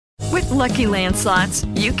Lucky Land Slots,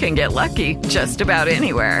 you can get lucky just about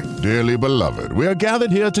anywhere. Dearly beloved, we are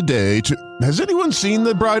gathered here today to... Has anyone seen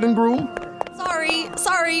the bride and groom?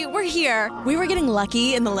 Sorry, we're here. We were getting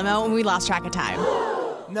lucky in the limo and we lost track of time.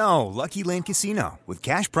 No, Lucky Land Casino, with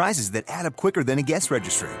cash prizes that add up quicker than a guest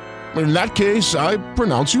registry. In that case, I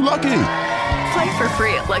pronounce you lucky. Play for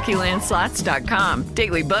free at LuckyLandSlots.com.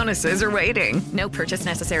 Daily bonuses are waiting. No purchase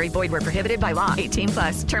necessary. Void where prohibited by law.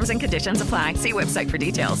 18+. Terms and conditions apply. See website for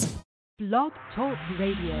details. Blog Talk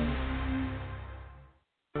Radio.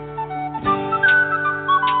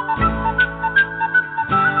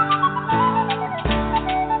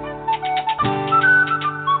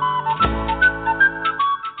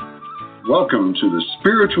 Welcome to the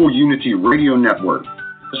Spiritual Unity Radio Network,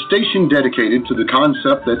 a station dedicated to the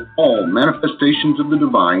concept that all manifestations of the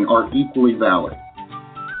divine are equally valid.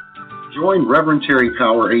 Join Reverend Terry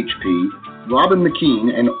Power HP, Robin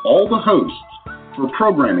McKean, and all the hosts for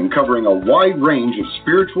programming covering a wide range of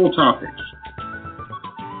spiritual topics,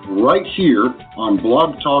 right here on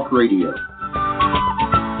Blog Talk Radio.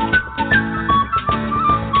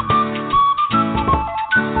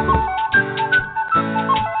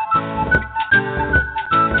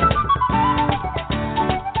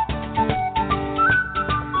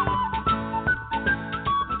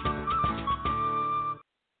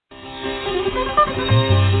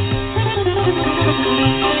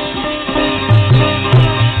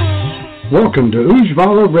 Welcome to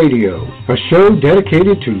Ujjvala Radio, a show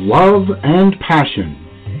dedicated to love and passion,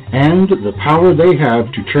 and the power they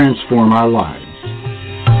have to transform our lives.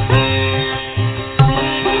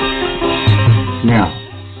 Now,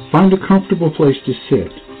 find a comfortable place to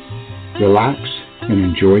sit, relax, and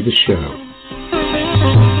enjoy the show.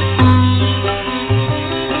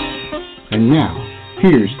 And now,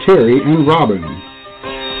 here's Terry and Robin.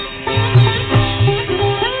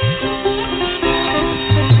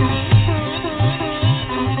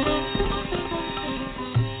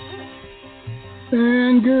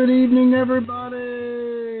 Good evening,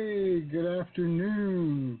 everybody. Good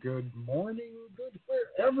afternoon, good morning, good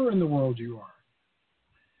wherever in the world you are.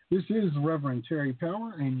 This is Reverend Terry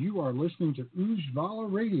Power, and you are listening to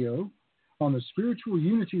Ujjvala Radio on the Spiritual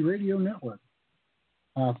Unity Radio Network.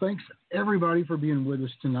 Thanks, everybody, for being with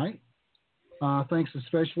us tonight. Thanks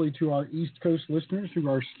especially to our East Coast listeners who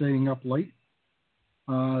are staying up late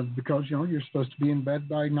because, you're supposed to be in bed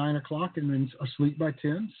by 9 o'clock and then asleep by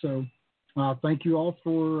 10, so... thank you all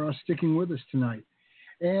for sticking with us tonight.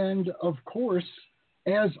 And, of course,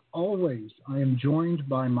 as always, I am joined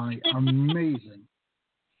by my amazing,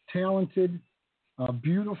 talented,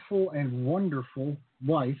 beautiful, and wonderful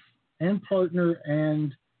wife and partner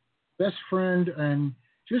and best friend and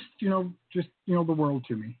just the world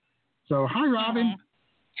to me. So, hi, Robin.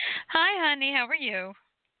 Hi, honey. How are you?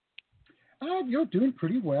 Doing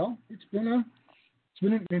pretty well. It's been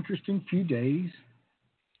an interesting few days.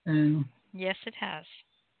 And yes, it has.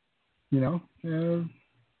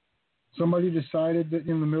 Somebody decided that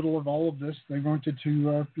in the middle of all of this, they wanted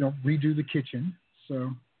to, redo the kitchen.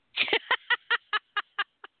 So.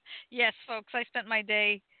 Yes, folks, I spent my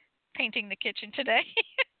day painting the kitchen today.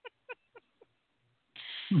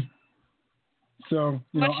 So,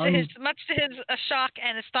 much to his shock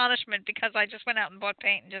and astonishment, because I just went out and bought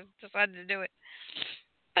paint and just decided to do it.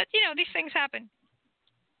 But these things happen.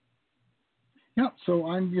 Yeah, so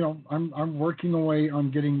I'm working away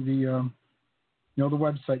on getting the the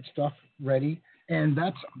website stuff ready, and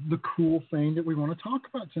that's the cool thing that we want to talk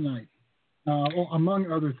about tonight,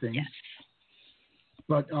 among other things. Yes.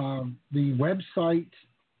 But the website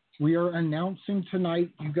we are announcing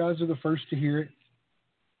tonight. You guys are the first to hear it.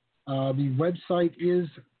 The website is,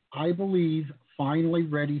 I believe, finally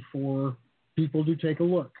ready for people to take a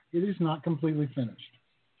look. It is not completely finished,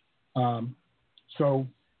 so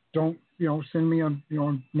don't. Send me a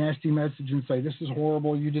nasty message and say, this is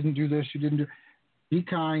horrible, you didn't do this, you didn't do... Be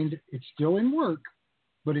kind. It's still in work,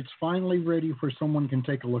 but it's finally ready for someone can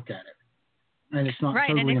take a look at it. And it's not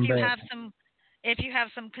totally embarrassing. Right, and if you have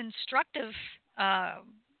some constructive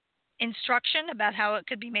instruction about how it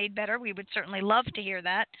could be made better, we would certainly love to hear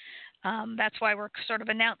that. That's why we're sort of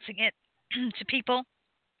announcing it to people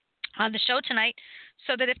on the show tonight,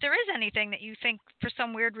 so that if there is anything that you think for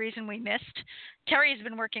some weird reason we missed, Terry's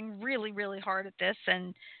been working really, really hard at this,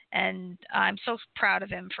 and I'm so proud of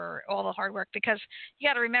him for all the hard work, because you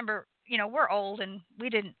got to remember, we're old and we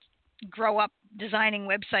didn't grow up designing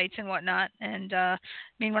websites and whatnot. And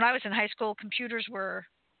when I was in high school, computers were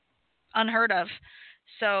unheard of.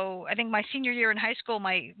 So I think my senior year in high school,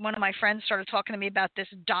 one of my friends started talking to me about this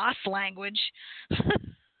DOS language.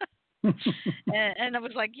 And I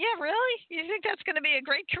was like, yeah, really? You think that's going to be a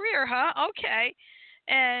great career, huh? Okay.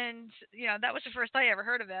 And, that was the first I ever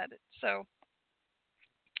heard of that. So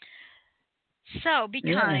be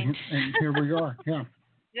kind. And here we are. Yeah.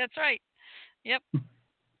 That's right. Yep.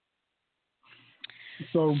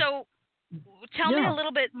 So tell me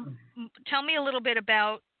a little bit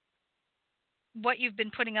about what you've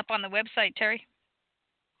been putting up on the website, Terry.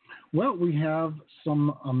 Well, we have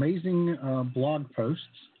some amazing blog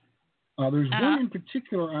posts. There's one in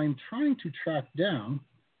particular I'm trying to track down.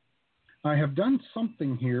 I have done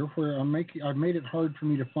something here where I've made it hard for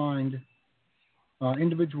me to find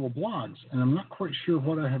individual blogs, and I'm not quite sure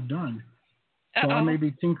what I have done. So I may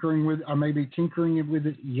be tinkering with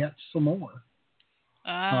it yet some more.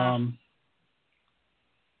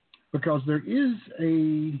 Because there is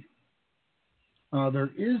a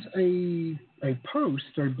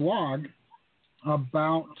post, a blog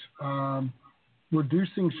about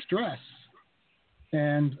reducing stress,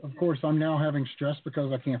 and of course I'm now having stress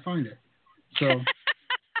because I can't find it. So,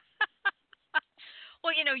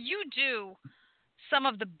 well, you do some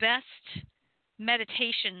of the best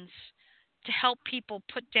meditations to help people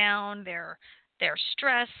put down their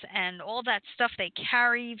stress and all that stuff they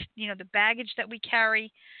carry, the baggage that we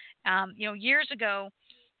carry. Years ago,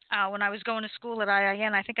 when I was going to school at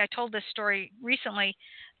IIN, I think I told this story recently,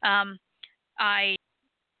 I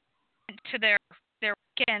went to their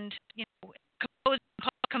weekend,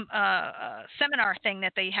 seminar thing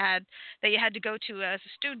that you had to go to as a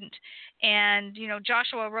student. And,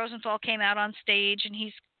 Joshua Rosenthal came out on stage, and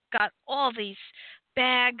he's got all these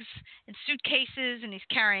bags and suitcases, and he's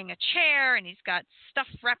carrying a chair, and he's got stuff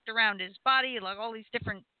wrapped around his body, like all these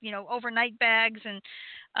different, overnight bags and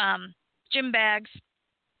gym bags.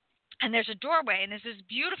 And there's a doorway, and there's this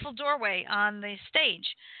beautiful doorway on the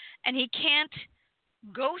stage, and he can't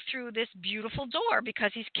go through this beautiful door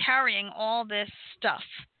because he's carrying all this stuff.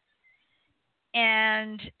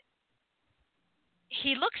 And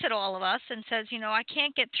he looks at all of us and says, I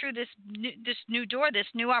can't get through this new door, this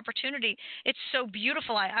new opportunity. It's so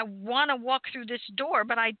beautiful. I want to walk through this door,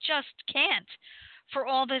 but I just can't for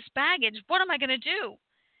all this baggage. What am I going to do?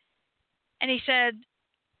 And he said,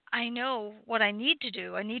 I know what I need to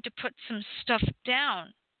do. I need to put some stuff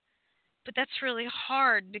down. But that's really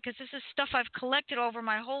hard because this is stuff I've collected over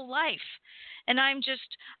my whole life. And I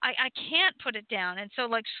can't put it down. And so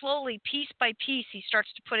slowly, piece by piece, he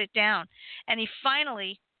starts to put it down. And he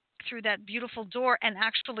finally, through that beautiful door, and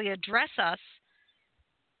actually address us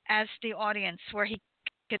as the audience, where he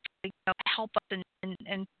could help us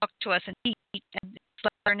and talk to us and teach and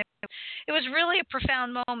learn. It was really a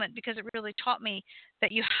profound moment because it really taught me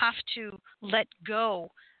that you have to let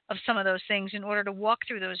go of some of those things in order to walk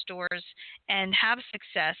through those doors and have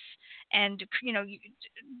success. And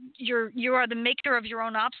you are the maker of your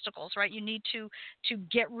own obstacles, right? You need to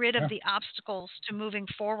get rid of the obstacles to moving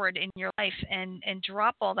forward in your life and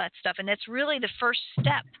drop all that stuff. And that's really the first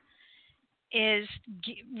step, is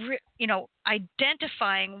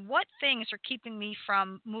identifying what things are keeping me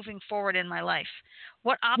from moving forward in my life.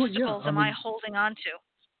 What obstacles am I holding on to?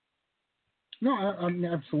 No, I mean,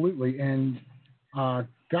 absolutely. And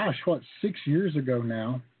 6 years ago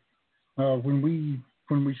now, when we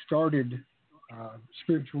started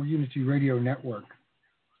Spiritual Unity Radio Network,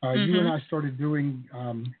 you and I started doing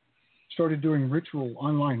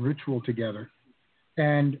online ritual together,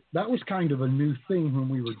 and that was kind of a new thing when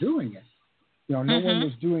we were doing it. No one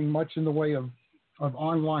was doing much in the way of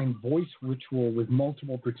online voice ritual with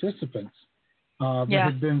multiple participants. There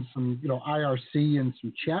had been some IRC and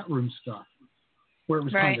some chat room stuff where it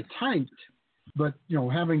was kind of typed. But,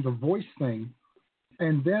 having the voice thing.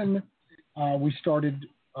 And then we started,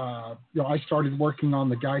 I started working on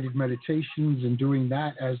the guided meditations and doing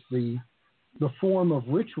that as the form of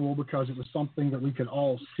ritual, because it was something that we could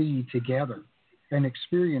all see together and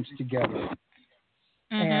experience together.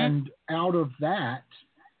 And out of that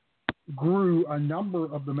grew a number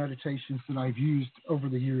of the meditations that I've used over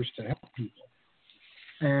the years to help people.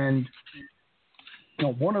 And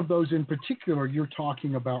one of those in particular you're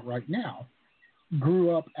talking about right now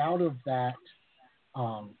grew up out of that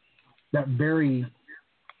that very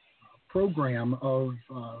program of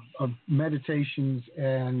meditations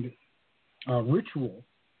and ritual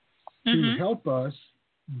to help us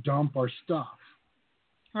dump our stuff.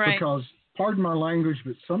 Right. Because, pardon my language,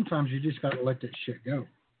 but sometimes you just got to let that shit go.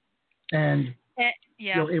 And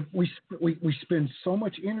if we spend so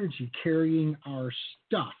much energy carrying our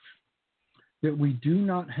stuff that we do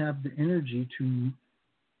not have the energy to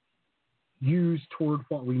use toward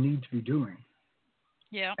what we need to be doing.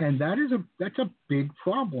 Yeah. And that's a big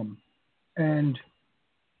problem. And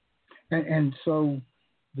so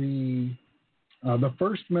the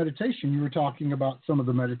first meditation, you were talking about some of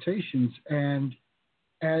the meditations, and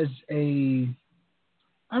as a,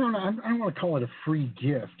 I don't want to call it a free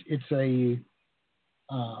gift. It's an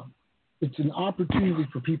opportunity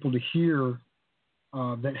for people to hear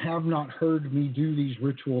that have not heard me do these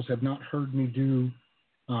rituals, have not heard me do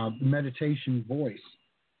meditation voice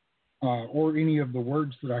or any of the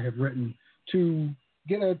words that I have written, to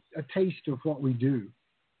get a taste of what we do.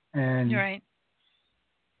 And right.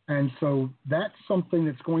 And so that's something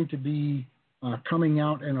that's going to be coming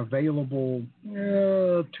out and available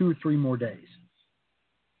 2 or 3 more days.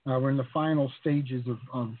 We're in the final stages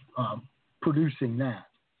of producing that.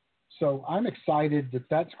 So I'm excited that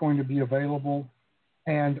that's going to be available.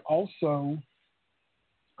 And also,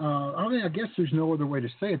 I guess there's no other way to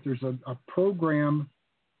say it. There's a program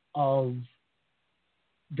of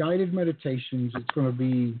guided meditations. It's going to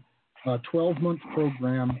be a 12-month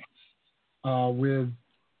program with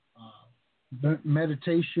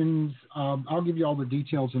meditations. I'll give you all the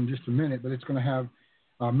details in just a minute, but it's going to have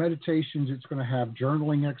meditations. It's going to have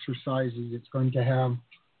journaling exercises. It's going to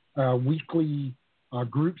have weekly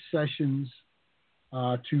group sessions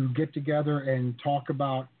to get together and talk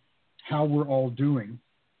about how we're all doing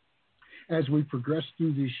as we progress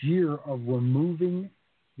through this year of removing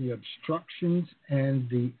the obstructions and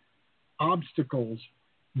the obstacles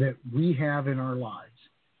that we have in our lives,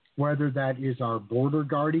 whether that is our border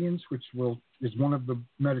guardians, which is one of the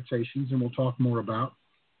meditations, and we'll talk more about,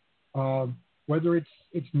 whether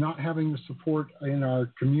it's not having the support in our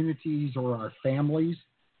communities or our families.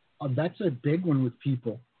 That's a big one with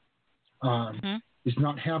people, is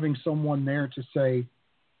not having someone there to say,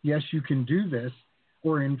 yes, you can do this,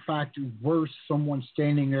 or in fact, worse, someone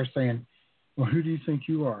standing there saying, well, who do you think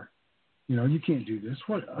you are? You can't do this.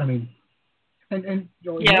 And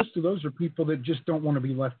most of those are people that just don't want to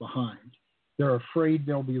be left behind. They're afraid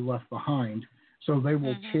they'll be left behind, so they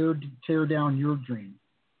will tear down your dream.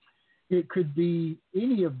 It could be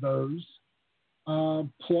any of those,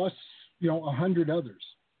 plus 100 others.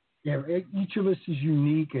 Each of us is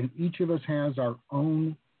unique, and each of us has our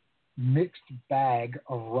own mixed bag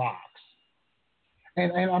of rocks.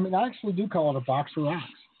 And I actually do call it a box of rocks.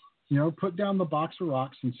 Put down the box of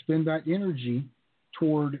rocks and spend that energy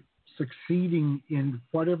toward succeeding in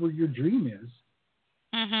whatever your dream is,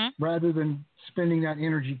 rather than spending that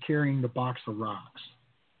energy carrying the box of rocks.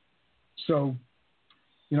 So,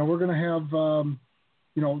 we're going to have,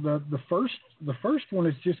 the first one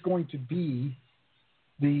is just going to be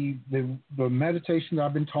the meditation that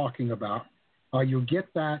I've been talking about. You'll get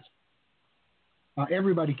that.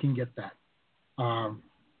 Everybody can get that.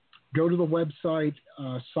 Go to the website,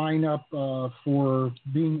 sign up for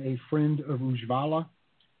being a friend of Ujjvala.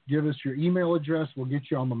 Give us your email address. We'll get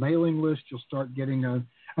you on the mailing list. You'll start getting an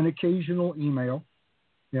occasional email.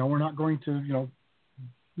 We're not going to,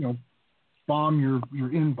 bomb your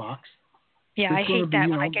inbox. Yeah, I hate that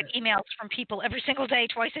when I get emails from people every single day,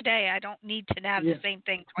 twice a day. I don't need to have the same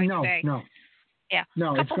thing twice a day. No. Yeah.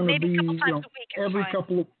 No, it's going to be a couple times a week. Every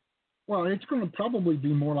couple of. Well, it's going to probably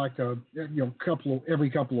be more like every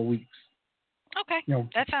couple of weeks. Okay,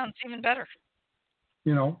 that sounds even better.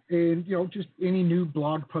 And just any new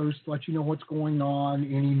blog posts, let you know what's going on,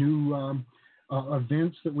 any new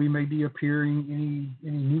events that we may be appearing,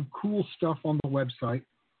 any new cool stuff on the website.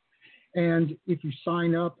 And if you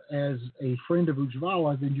sign up as a friend of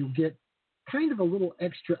Ujjvala, then you'll get kind of a little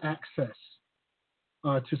extra access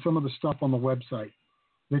to some of the stuff on the website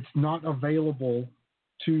that's not available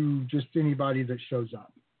to just anybody that shows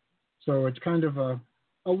up. So it's kind of a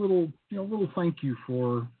little thank you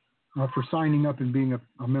for signing up and being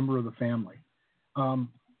a member of the family.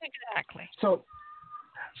 Exactly. So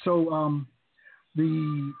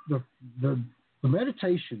the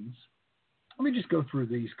meditations. Let me just go through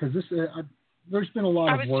these because there's been a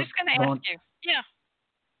lot of work. I was just going to ask you. Yeah.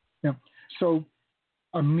 Yeah. So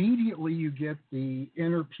immediately you get the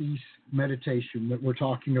inner peace meditation that we're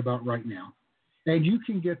talking about right now. And you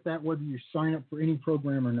can get that whether you sign up for any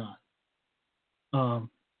program or not.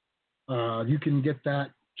 You can get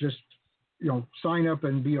that just, sign up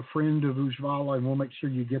and be a friend of Ujjvala, and we'll make sure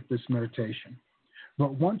you get this meditation.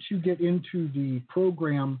 But once you get into the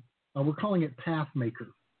program, we're calling it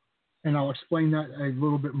Pathmaker. And I'll explain that a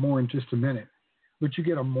little bit more in just a minute. But you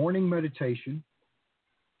get a morning meditation,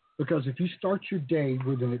 because if you start your day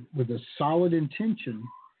with a solid intention,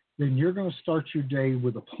 then you're going to start your day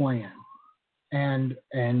with a plan and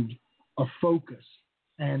a focus.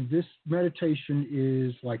 And this meditation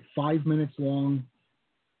is like 5 minutes long,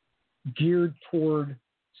 geared toward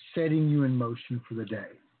setting you in motion for the day.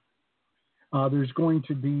 There's going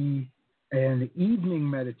to be an evening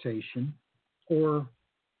meditation, or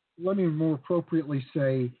let me more appropriately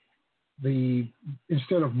say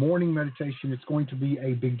instead of morning meditation, it's going to be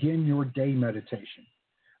a begin your day meditation,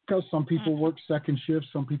 because some people work second shift,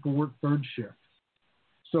 some people work third shift.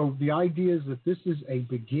 So the idea is that this is a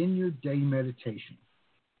begin your day meditation.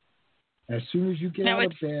 As soon as you get out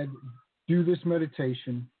of bed, do this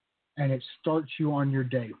meditation, and it starts you on your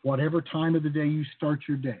day, whatever time of the day you start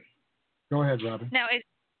your day. Go ahead, Robin. Now,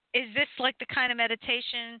 is this like the kind of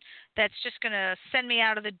meditation that's just going to send me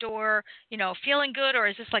out of the door, feeling good, or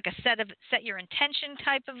is this like a set your intention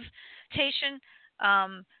type of meditation?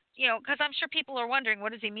 Because I'm sure people are wondering,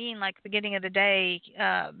 what does he mean, like beginning of the day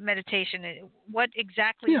meditation? What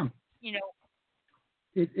exactly,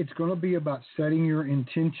 It's going to be about setting your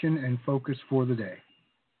intention and focus for the day.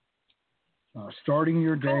 Starting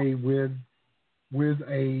your day with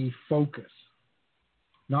a focus,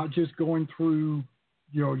 not just going through,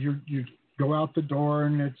 you go out the door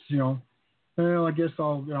and it's, well, I guess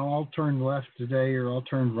I'll turn left today or I'll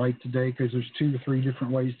turn right today because there's 2 to 3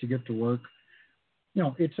 different ways to get to work.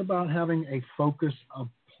 It's about having a focus, a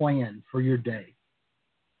plan for your day.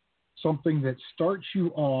 Something that starts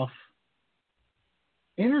you off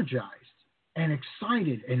energized and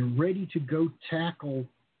excited and ready to go tackle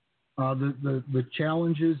the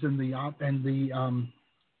challenges and the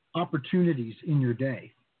opportunities in your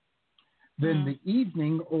day. Then the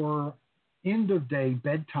evening or end of day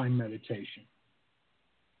bedtime meditation.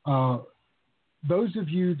 Those of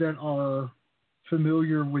you that are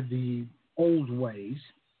familiar with the old ways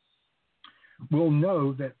will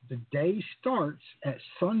know that the day starts at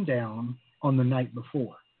sundown on the night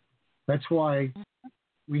before. That's why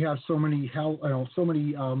we have so many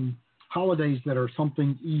holidays that are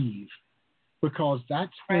something Eve, because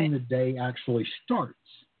that's when the day actually starts.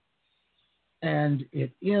 And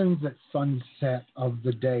it ends at sunset of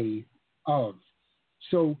the day of.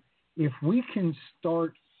 So if we can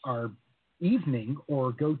start our evening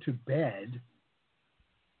or go to bed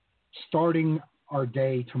starting our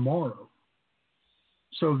day tomorrow.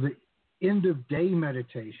 So the end of day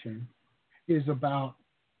meditation is about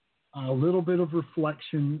a little bit of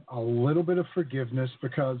reflection, a little bit of forgiveness,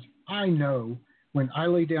 because I know when I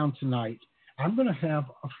lay down tonight, I'm going to have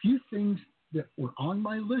a few things that were on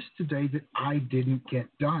my list today that I didn't get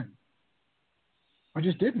done. I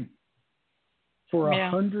just didn't, for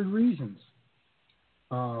 100 reasons.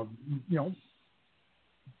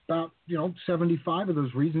 About 75 of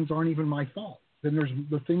those reasons aren't even my fault. Then there's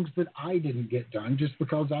the things that I didn't get done just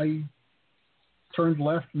because I turned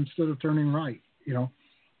left instead of turning right.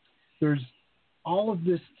 There's all of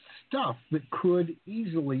this stuff that could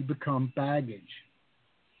easily become baggage.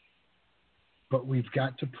 But we've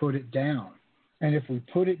got to put it down. And if we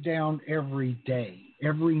put it down every day,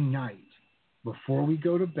 every night, before we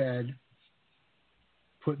go to bed,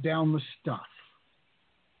 put down the stuff,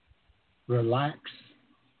 relax,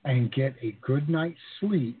 and get a good night's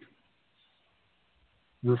sleep,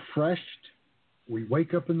 refreshed, we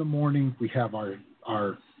wake up in the morning, we have our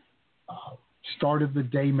start of the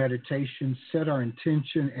day meditation, set our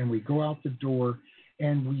intention, and we go out the door,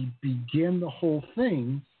 and we begin the whole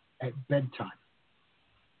thing at bedtime.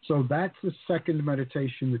 So that's the second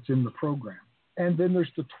meditation that's in the program. And then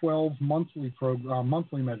there's the 12 monthly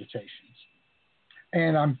meditations.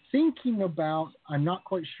 And I'm thinking about, I'm not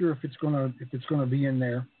quite sure if it's going to be in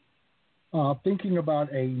there, thinking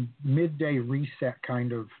about a midday reset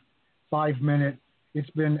kind of 5-minute, it's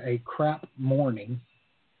been a crap morning,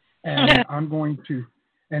 and I'm going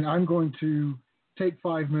to take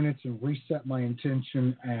 5 minutes and reset my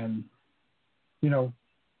intention and,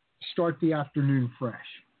 start the afternoon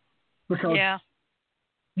fresh. Because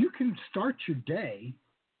you can start your day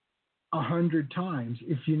 100 times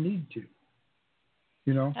if you need to.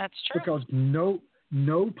 That's true. Because no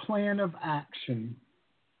plan of action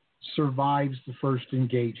survives the first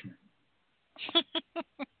engagement.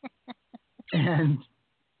 And,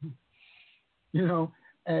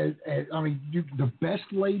 the best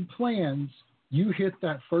laid plans, you hit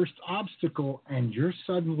that first obstacle and you're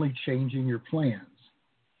suddenly changing your plans.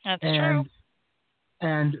 That's true.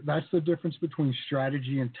 And that's the difference between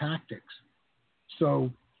strategy and tactics.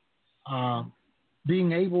 So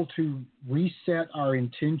being able to reset our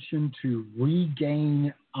intention to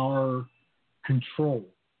regain our control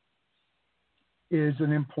is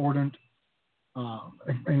an important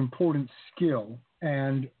skill,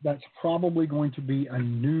 and that's probably going to be a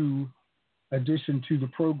new addition to the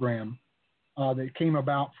program that came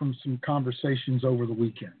about from some conversations over the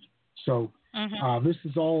weekend. So this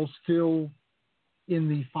is all still in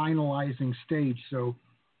the finalizing stage. So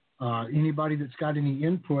anybody that's got any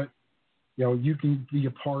input, you can be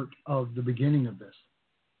a part of the beginning of this.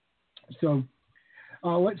 So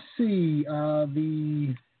let's see.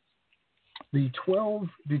 the 12,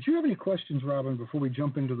 did you have any questions, Robin, before we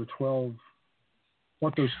jump into the 12,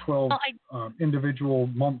 what those 12 individual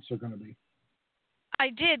months are going to be? I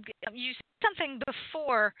did. You said something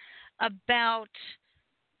before about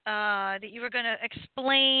that you were going to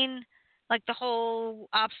explain like the whole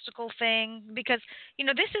obstacle thing, because,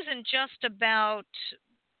 this isn't just about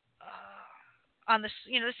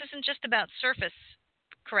this isn't just about surface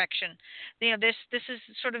correction. This is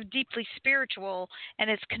sort of deeply spiritual, and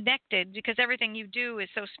it's connected because everything you do is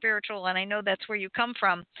so spiritual, and I know that's where you come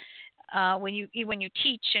from. When you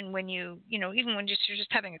teach, and when even when you're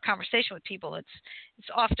just having a conversation with people, it's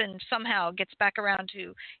often somehow gets back around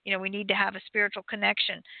to we need to have a spiritual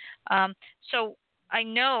connection. So I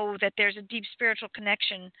know that there's a deep spiritual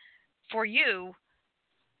connection for you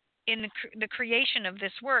in the creation of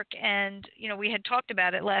this work, and we had talked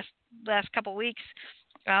about it last couple of weeks,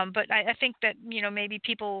 but I think that maybe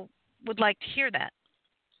people would like to hear that.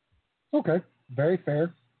 Okay, very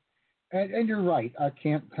fair. And you're right. I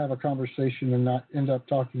can't have a conversation and not end up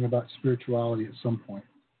talking about spirituality at some point,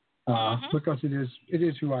 because it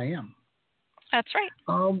is who I am. That's right.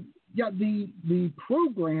 The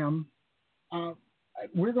program,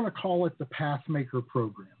 we're going to call it the Pathmaker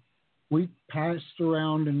program. We passed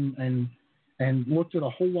around and looked at a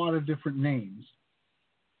whole lot of different names,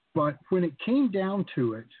 but when it came down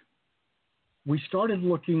to it, we started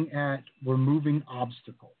looking at removing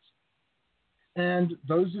obstacles. And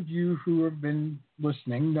those of you who have been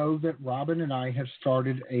listening know that Robin and I have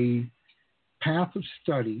started a path of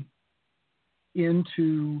study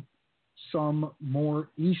into some more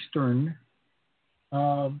Eastern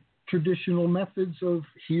traditional methods of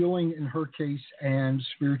healing in her case and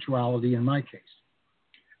spirituality in my case.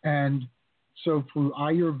 And so through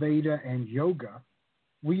Ayurveda and yoga,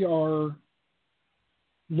 we are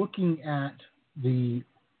looking at the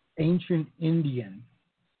ancient Indian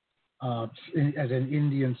as an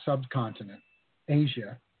Indian subcontinent,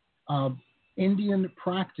 Asia, Indian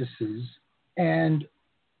practices, and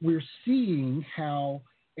we're seeing how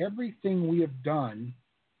everything we have done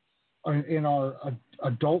in our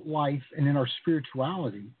adult life and in our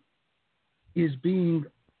spirituality is being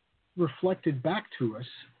reflected back to us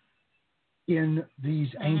in these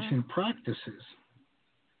ancient practices.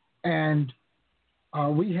 And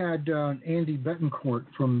we had Andy Betancourt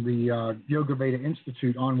from the Yoga Veda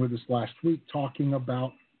Institute on with us last week talking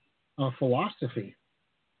about philosophy.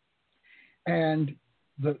 And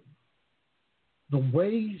the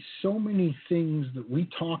way so many things that we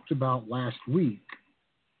talked about last week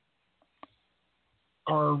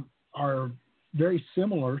are very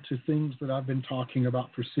similar to things that I've been talking about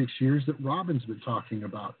for 6 years that Robin's been talking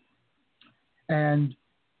about. And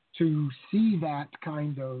to see that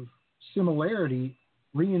kind of similarity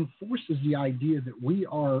reinforces the idea that we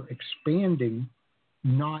are expanding,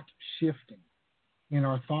 not shifting in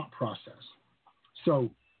our thought process. So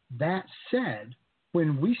that said,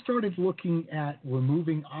 when we started looking at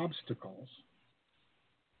removing obstacles,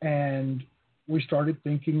 and we started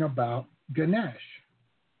thinking about Ganesh,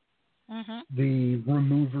 the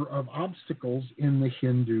remover of obstacles in the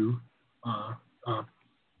Hindu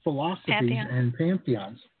philosophies and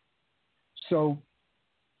pantheons. So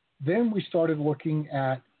then we started looking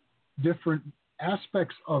at different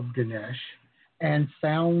aspects of Ganesh and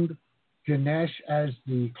found Ganesh as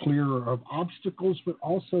the clearer of obstacles, but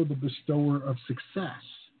also the bestower of success.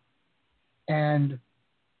 And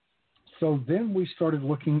so then we started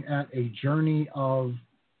looking at a journey of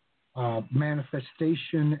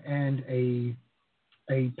manifestation and a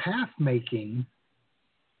path-making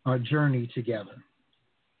journey together.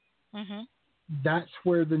 That's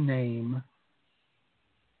where the name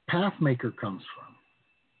Pathmaker comes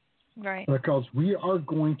from. Right. Because we are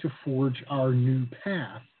going to forge our new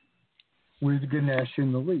path with Ganesh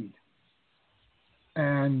in the lead.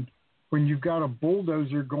 And when you've got a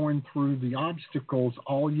bulldozer going through the obstacles,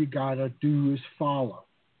 all you got to do is follow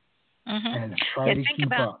and try to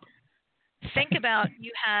keep up. Think about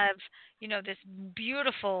you have, this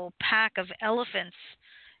beautiful pack of elephants,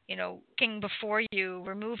 walking before you,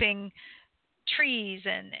 removing trees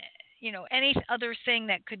and, any other thing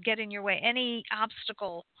that could get in your way, any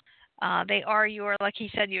obstacle. You are, like he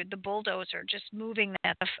said, you're the bulldozer, just moving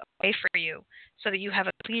that away for you so that you have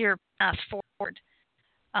a clear path forward.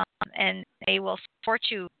 And they will support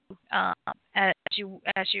you as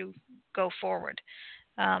you go forward.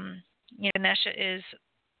 Ganesha is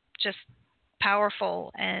just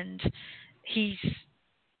powerful, and he's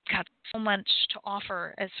got so much to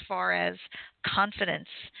offer as far as confidence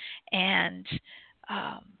and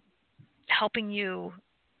helping you,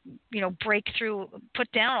 break through, put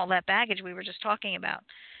down all that baggage we were just talking about,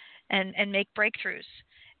 and make breakthroughs.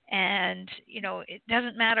 And, it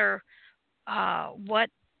doesn't matter what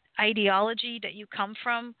ideology that you come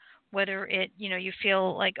from, whether you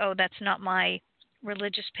feel like, oh, that's not my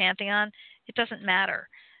religious pantheon. It doesn't matter.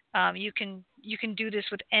 You can do this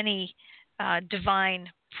with any divine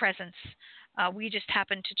presence. We just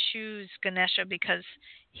happen to choose Ganesha because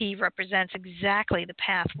he represents exactly the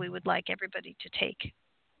path we would like everybody to take.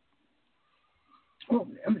 Well,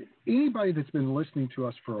 anybody that's been listening to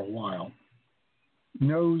us for a while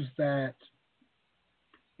knows that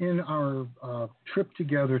in our trip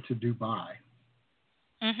together to Dubai,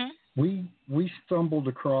 we stumbled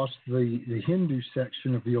across the Hindu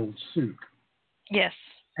section of the old souk. Yes.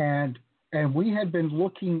 And we had been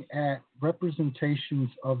looking at representations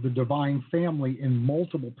of the divine family in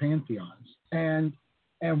multiple pantheons. And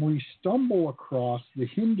we stumble across the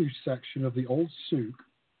Hindu section of the old souk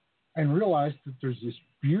and realized that there's this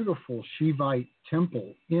beautiful Shivite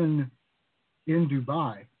temple in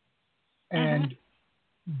Dubai. And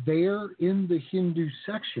there in the Hindu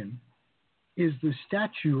section is the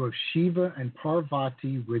statue of Shiva and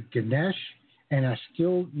Parvati with Ganesh, and I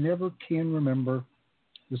still never can remember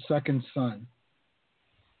the second son.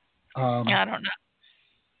 I don't know.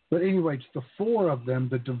 But anyway, it's the four of them,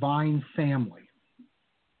 the divine family.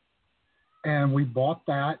 And we bought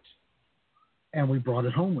that, and we brought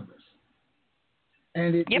it home with us.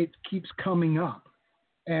 And it keeps coming up.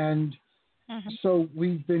 And so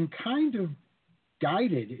we've been kind of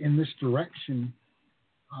guided in this direction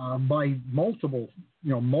by multiple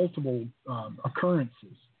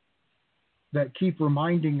occurrences that keep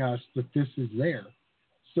reminding us that this is there.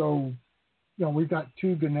 So, we've got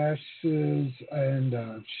two Ganeshas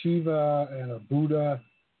and Shiva and a Buddha,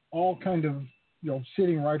 all kind of,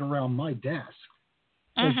 sitting right around my desk,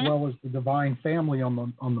 as well as the divine family on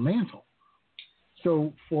the mantle.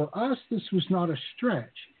 So for us, this was not a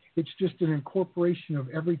stretch. It's just an incorporation of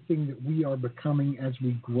everything that we are becoming as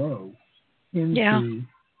we grow into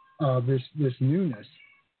this newness.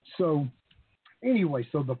 So anyway,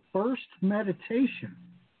 so the first meditation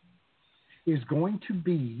is going to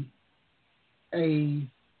be a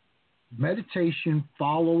meditation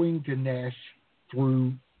following Ganesh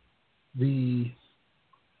through the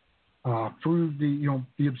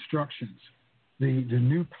obstructions, the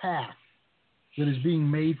new path that is being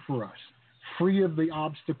made for us, free of the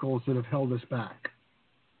obstacles that have held us back.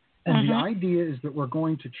 And the idea is that we're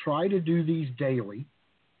going to try to do these daily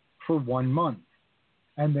for 1 month.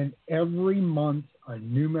 And then every month a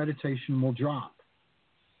new meditation will drop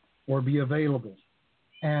or be available.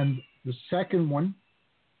 And the second one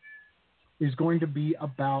is going to be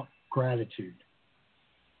about gratitude.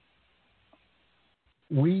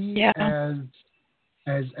 We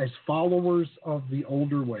as followers of the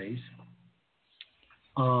older ways,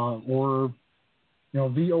 or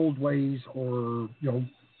the old ways, or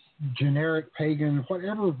generic pagan,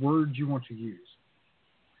 whatever word you want to use,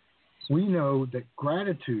 we know that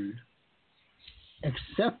gratitude,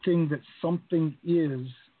 accepting that something is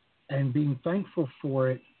and being thankful for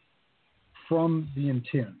it from the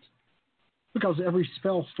intent, because every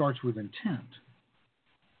spell starts with intent.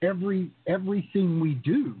 Everything we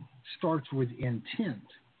do starts with intent.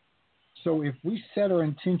 So if we set our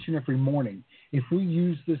intention every morning, if we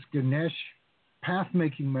use this Ganesh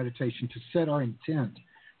path-making meditation to set our intent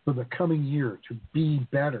for the coming year to be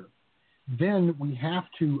better, then we have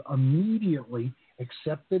to immediately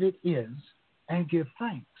accept that it is and give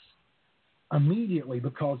thanks. Immediately,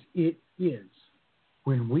 because it is.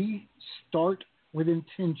 When we start with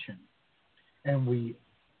intention and we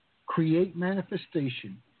create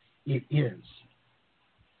manifestation, it is.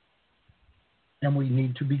 And we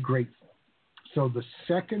need to be grateful. So the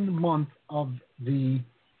second month of the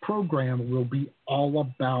program will be all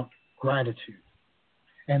about gratitude.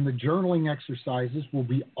 And the journaling exercises will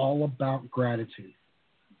be all about gratitude.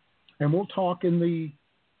 And we'll talk in the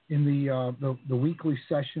weekly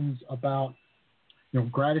sessions about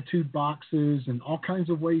gratitude boxes and all kinds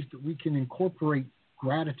of ways that we can incorporate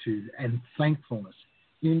gratitude and thankfulness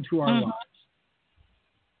into our lives.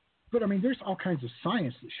 But there's all kinds of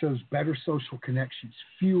science that shows better social connections,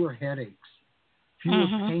 fewer headaches, fewer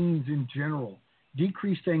pains in general,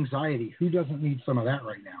 decreased anxiety. Who doesn't need some of that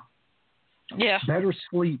right now? Yeah. Better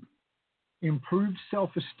sleep, improved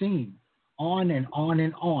self-esteem, on and on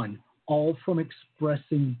and on, all from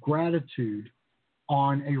expressing gratitude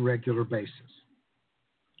on a regular basis.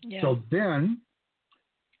 Yeah. So then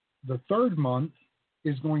the third month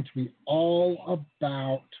is going to be all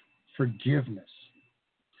about forgiveness.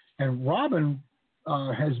 And Robin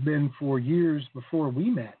has been, for years before we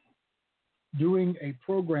met, doing a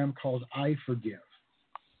program called I Forgive.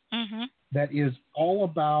 That is all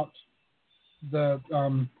about the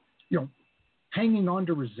hanging on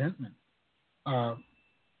to resentment.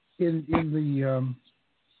 In the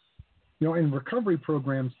in recovery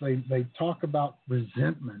programs, they talk about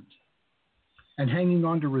resentment and hanging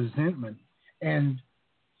on to resentment and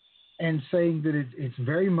saying that it's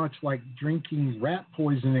very much like drinking rat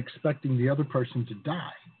poison, expecting the other person to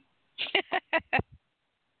die.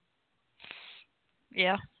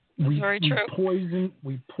 Yeah, that's very true.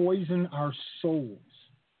 We poison our souls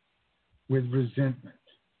with resentment.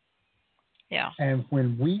 Yeah. And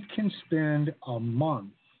when we can spend a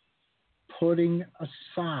month putting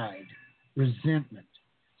aside resentment,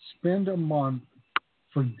 spend a month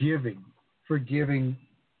forgiving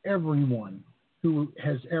everyone who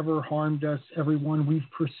has ever harmed us, everyone we've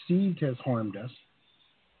perceived has harmed us.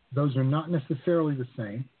 Those are not necessarily the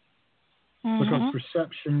same, because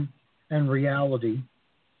perception and reality,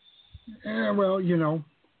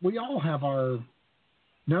 we all have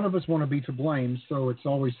none of us want to be to blame, so it's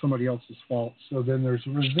always somebody else's fault. So then there's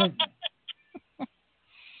resentment.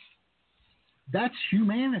 That's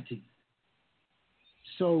humanity.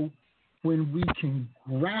 So when we can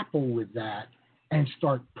grapple with that and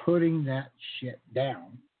start putting that shit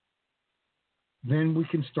down, then we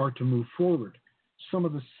can start to move forward. Some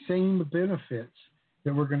of the same benefits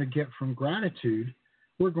that we're going to get from gratitude,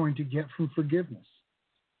 we're going to get from forgiveness.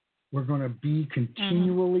 We're going to be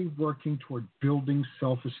continually working toward building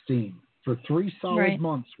self-esteem. For 3 solid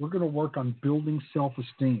months, we're going to work on building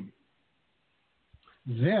self-esteem.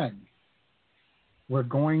 Then we're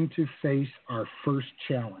going to face our first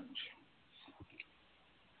challenge.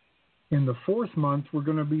 In the 4th month, we're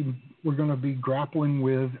going to be grappling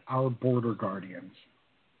with our border guardians.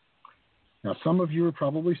 Now, some of you are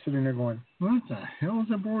probably sitting there going, "What the hell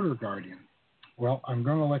is a border guardian?" Well, I'm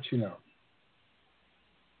going to let you know.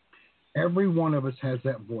 Every one of us has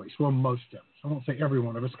that voice. Well, most of us. I won't say every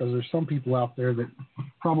one of us, because there's some people out there that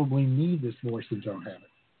probably need this voice and don't have it.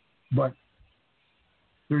 But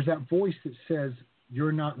there's that voice that says,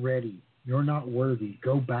 "You're not ready. You're not worthy.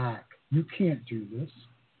 Go back. You can't do this.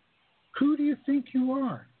 Who do you think you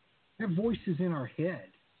are?" That voice is in our head.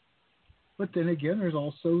 But then again, there's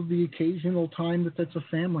also the occasional time that's a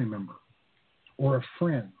family member or a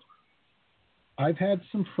friend. I've had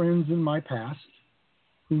some friends in my past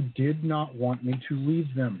who did not want me to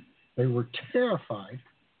leave them. They were terrified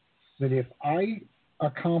that if I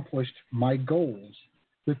accomplished my goals,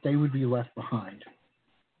 that they would be left behind.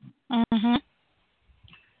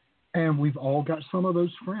 And we've all got some of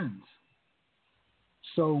those friends.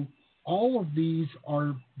 So all of these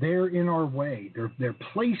are there in our way. They're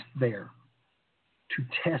placed there to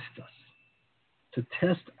test us, to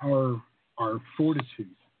test our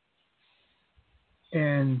fortitude.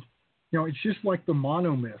 And it's just like the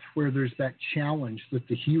monomyth, where there's that challenge that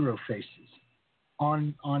the hero faces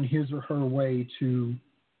on his or her way to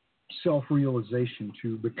self-realization,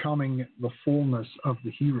 to becoming the fullness of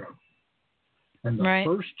the hero. And the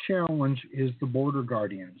first challenge is the border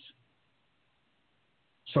guardians.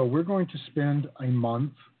 So we're going to spend a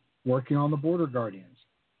month working on the border guardians.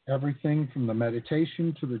 Everything from the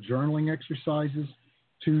meditation to the journaling exercises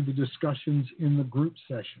to the discussions in the group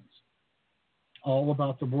sessions. All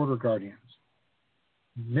about the border guardians.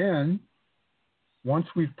 Then, once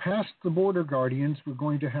we've passed the border guardians, we're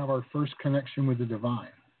going to have our first connection with the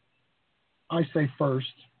divine. I say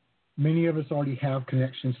first. Many of us already have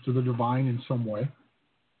connections to the divine in some way.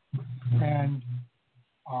 And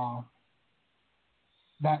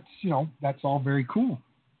that's all very cool.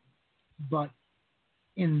 But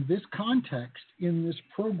in this context, in this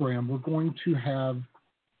program, we're going to have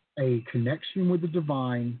a connection with the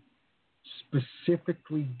divine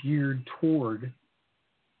specifically geared toward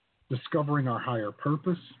discovering our higher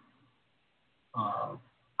purpose,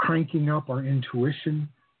 cranking up our intuition,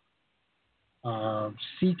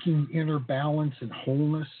 seeking inner balance and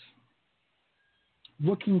wholeness,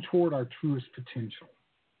 looking toward our truest potential.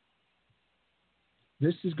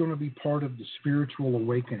 This is going to be part of the spiritual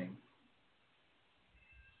awakening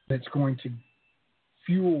that's going to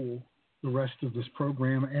fuel the rest of this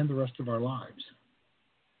program and the rest of our lives.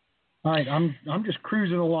 All right, I'm just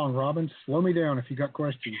cruising along, Robin. Slow me down if you got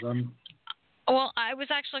questions. Well, I was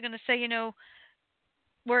actually going to say,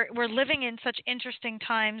 we're living in such interesting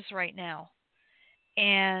times right now,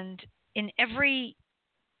 and in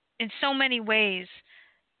so many ways,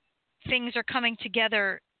 things are coming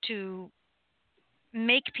together to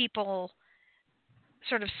make people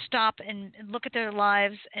sort of stop and look at their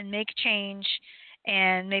lives and make change,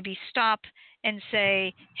 and maybe stop and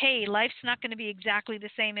say, hey, life's not going to be exactly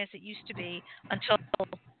the same as it used to be until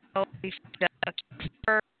we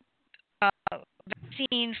vaccine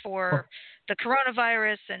vaccine for the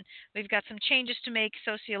coronavirus, and we've got some changes to make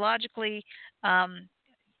sociologically,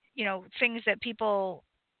 things that people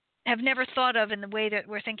have never thought of in the way that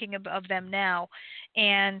we're thinking of them now.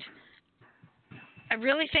 And I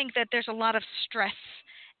really think that there's a lot of stress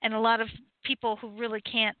and a lot of people who really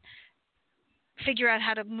can't figure out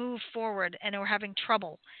how to move forward and are having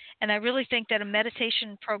trouble. And I really think that a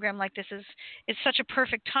meditation program like this is such a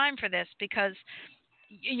perfect time for this, because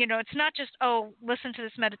it's not just, listen to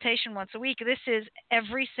this meditation once a week. This is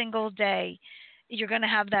every single day. You're going to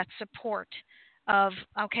have that support of,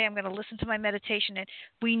 okay, I'm going to listen to my meditation. And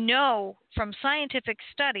we know from scientific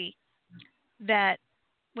study that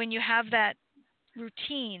when you have that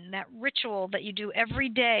routine, that ritual that you do every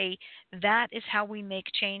day, that is how we make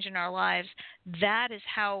change in our lives. That is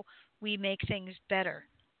how we make things better.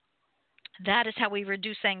 That is how we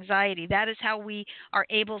reduce anxiety. That is how we are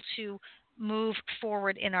able to move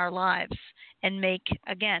forward in our lives and make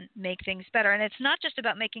things better. And it's not just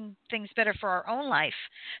about making things better for our own life,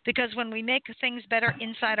 because when we make things better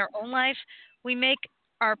inside our own life, we make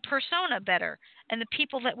our persona better, and the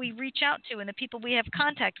people that we reach out to and the people we have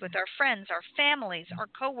contact with, our friends, our families, our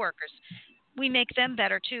coworkers, we make them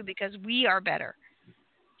better too, because we are better.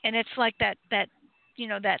 And it's like that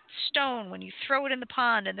stone when you throw it in the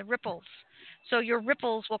pond and the ripples. So your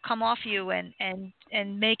ripples will come off you and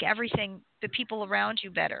make everything, the people around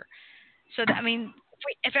you, better. So that,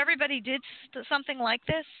 if everybody did something like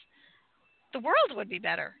this, the world would be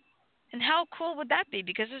better. And how cool would that be?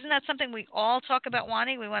 Because isn't that something we all talk about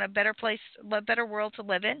wanting? We want a better place, a better world to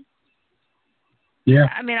live in. Yeah.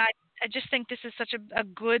 I just think this is such a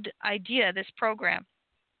good idea, this program.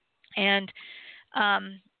 And I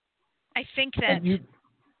think that...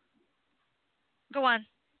 Go on.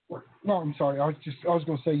 No, I'm sorry. I was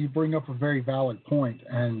going to say, you bring up a very valid point.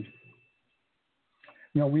 And,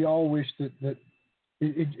 we all wish that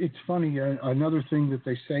it's funny. Another thing that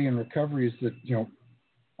they say in recovery is that,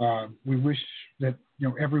 we wish that,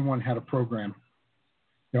 everyone had a program.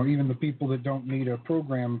 Even the people that don't need a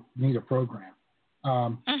program need a program.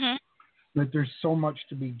 That there's so much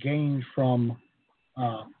to be gained from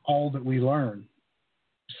all that we learn.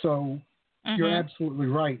 So you're absolutely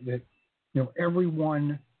right that,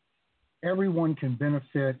 everyone can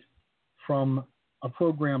benefit from a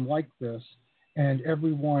program like this, and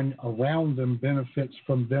everyone around them benefits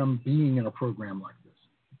from them being in a program like this.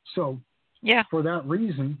 So for that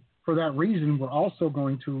reason, we're also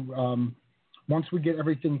going to, once we get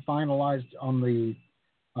everything finalized on the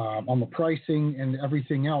pricing and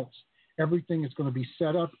everything else, everything is going to be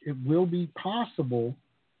set up. It will be possible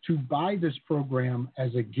to buy this program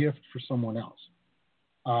as a gift for someone else.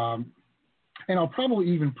 And I'll probably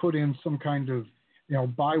even put in some kind of,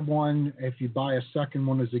 buy one. If you buy a second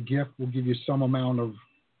one as a gift, we'll give you some amount of,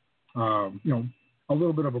 a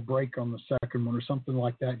little bit of a break on the second one or something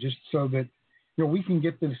like that, just so that, we can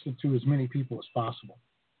get this to as many people as possible.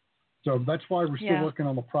 So that's why we're still working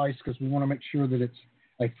on the price, because we want to make sure that it's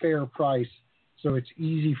a fair price, so it's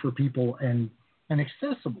easy for people and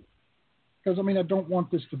accessible. Because, I don't want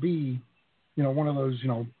this to be, one of those,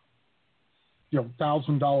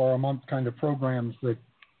 $1,000 a month kind of programs that,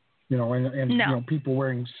 and people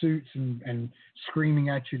wearing suits and screaming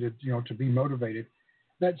at you to be motivated.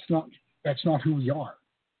 That's not who we are.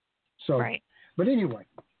 So, but anyway.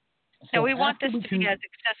 So we want this to be as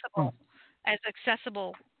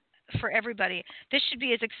accessible for everybody. This should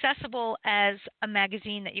be as accessible as a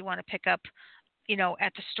magazine that you want to pick up,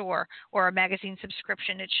 at the store, or a magazine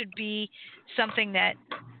subscription. It should be something that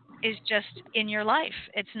is just in your life.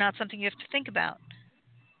 It's not something you have to think about.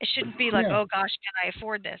 It shouldn't be like, oh gosh, can I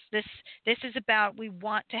afford this? This is about, we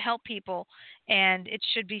want to help people, and it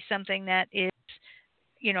should be something that is,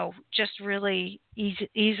 just really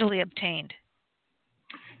easily obtained.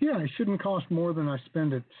 Yeah, it shouldn't cost more than I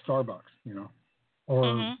spend at Starbucks,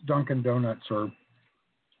 or Dunkin' Donuts, or,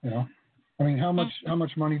 how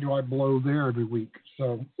much money do I blow there every week?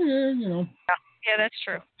 So, Yeah, that's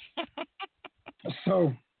true.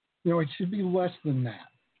 So, it should be less than that,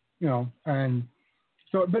 and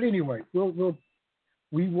so, but anyway,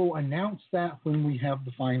 we will announce that when we have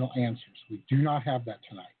the final answers. We do not have that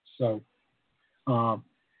tonight. So,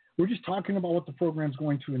 we're just talking about what the program is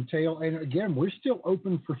going to entail. And again, we're still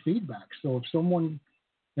open for feedback. So if someone,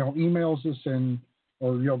 emails us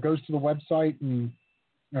or goes to the website and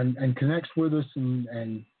connects with us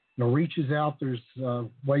and reaches out, there's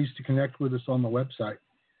ways to connect with us on the website.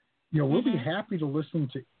 We'll be happy to listen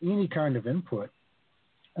to any kind of input.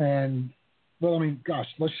 And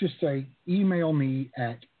let's just say email me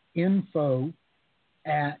at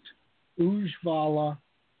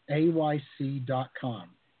info@ujjvallaayc.com.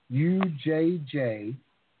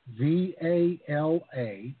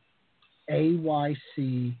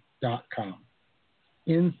 UJJVALLAAYC.com.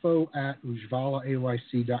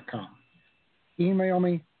 info@ujjallaayc.com. Email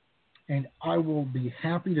me, and I will be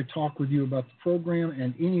happy to talk with you about the program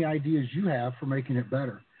and any ideas you have for making it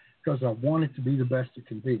better, because I want it to be the best it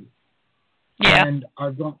can be. Yeah. And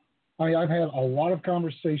I've had a lot of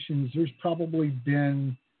conversations. There's probably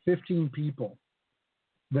been 15 people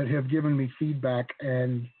that have given me feedback,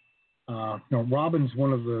 and Robin's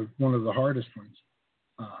one of the hardest ones.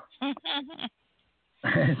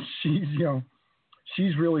 And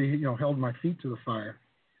she's really held my feet to the fire.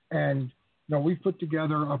 And we've put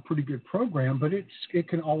together a pretty good program, but it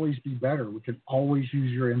can always be better. We can always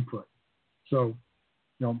use your input. So,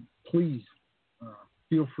 please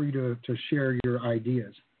feel free to share your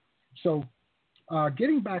ideas. So,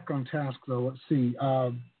 getting back on task, though, let's see.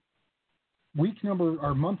 Month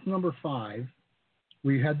number 5,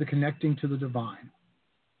 we had the connecting to the divine.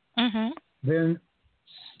 Mm-hmm. Then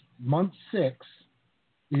month 6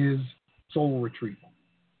 is soul retrieval.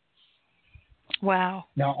 Wow.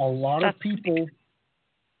 Now, a lot of people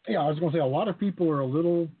are a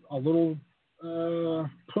little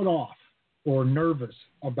put off or nervous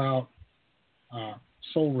about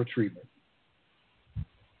soul retrieval.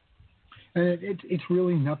 And it's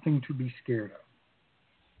really nothing to be scared of.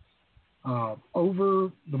 Over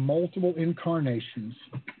the multiple incarnations,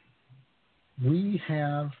 we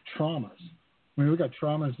have traumas. I mean, we've got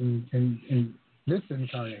traumas in this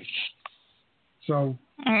incarnation. So,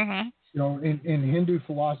 in Hindu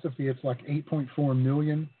philosophy, it's like 8.4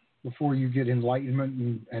 million before you get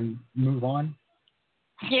enlightenment and move on.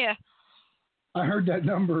 Yeah. I heard that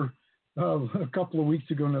number a couple of weeks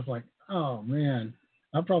ago, and I was like, oh, man,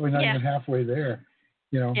 I'm probably not even halfway there.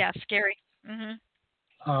 Yeah, scary. Mm-hmm.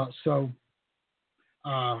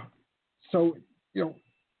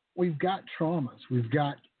 We've got traumas. We've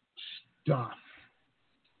got stuff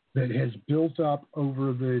that has built up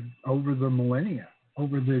over the millennia,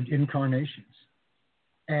 over the incarnations.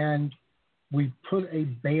 And we put a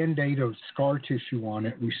Band-Aid of scar tissue on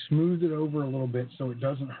it. We smooth it over a little bit so it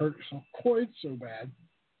doesn't hurt quite so bad.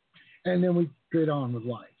 And then we get on with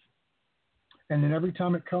life. And then every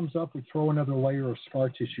time it comes up, we throw another layer of scar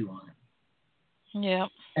tissue on it. Yeah.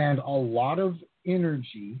 And a lot of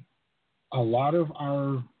energy, a lot of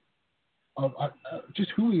our,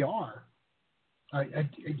 just who we are,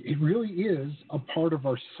 it really is a part of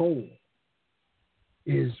our soul,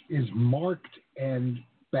 is marked and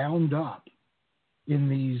bound up in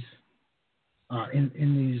these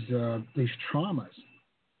traumas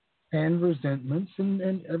and resentments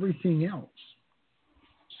and everything else.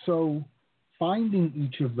 So finding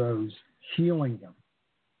each of those, healing them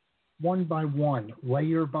one by one,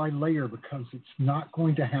 layer by layer, because it's not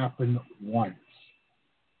going to happen once.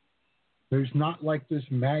 There's not like this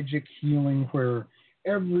magic healing where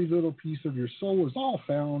every little piece of your soul is all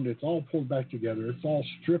found, it's all pulled back together, it's all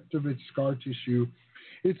stripped of its scar tissue,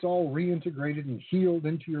 it's all reintegrated and healed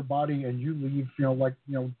into your body, and you leave,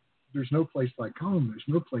 there's no place like home, there's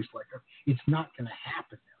no place like home. It's not going to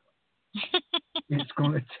happen that way. It's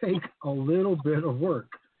going to take a little bit of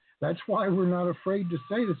work. That's why we're not afraid to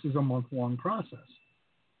say this is a month-long process.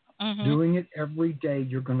 Mm-hmm. Doing it every day,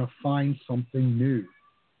 you're going to find something new.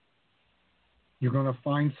 You're going to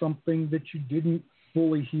find something that you didn't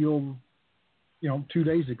fully heal, 2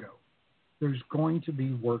 days ago. There's going to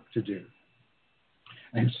be work to do.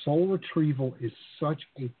 And soul retrieval is such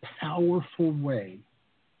a powerful way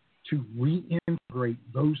to reintegrate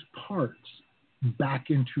those parts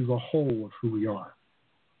back into the whole of who we are.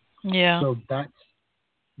 Yeah. So that's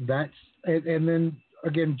and then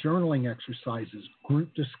again, journaling exercises,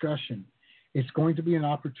 group discussion. It's going to be an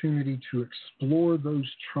opportunity to explore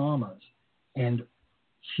those traumas and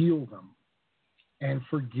heal them and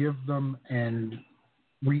forgive them and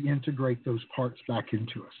reintegrate those parts back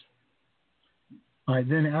into us. All right,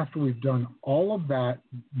 then after we've done all of that,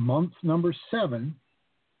 month number 7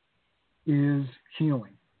 is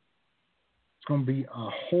healing. It's going to be a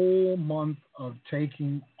whole month of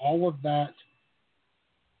taking all of that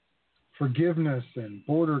forgiveness and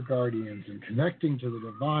border guardians and connecting to the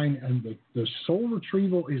divine, and the soul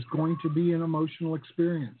retrieval is going to be an emotional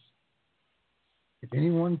experience. If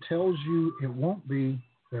anyone tells you it won't be,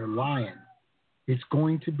 they're lying. It's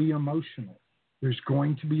going to be emotional. There's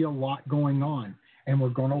going to be a lot going on, and we're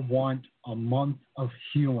going to want a month of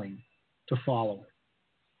healing to follow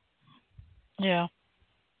it. Yeah.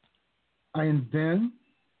 And then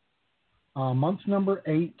month number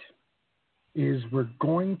 8 is we're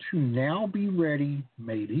going to now be ready,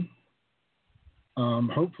 maybe.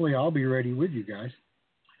 Hopefully I'll be ready with you guys.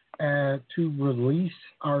 to release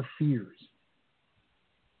our fears.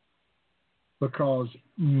 Because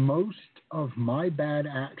most of my bad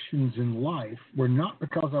actions in life were not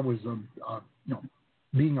because I was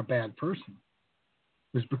being a bad person.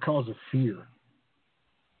 It was because of fear.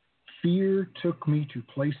 Fear took me to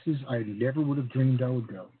places I never would have dreamed I would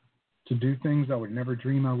go, to do things I would never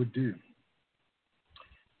dream I would do.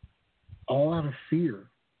 All out of fear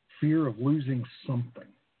of losing something.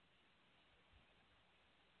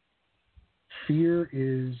 Fear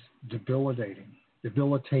is debilitating,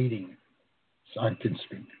 so I can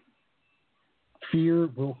speak. Fear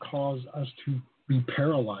will cause us to be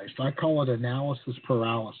paralyzed. I call it analysis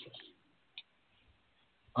paralysis.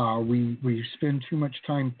 We spend too much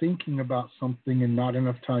time thinking about something and not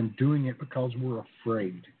enough time doing it because we're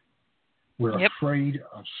afraid. We're afraid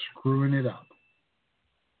of screwing it up.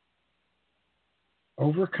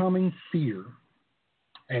 Overcoming fear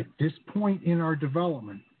at this point in our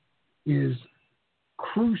development is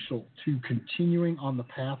crucial to continuing on the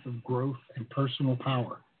path of growth and personal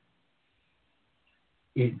power.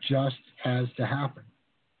 It just has to happen.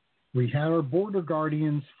 We had our border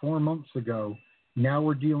guardians 4 months ago. Now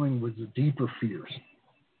we're dealing with the deeper fears.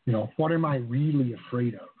 What am I really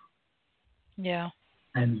afraid of? Yeah.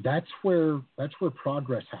 And that's where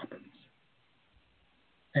progress happens.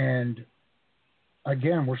 And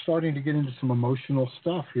again, we're starting to get into some emotional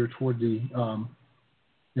stuff here toward the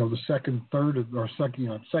second third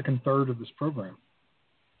of this program.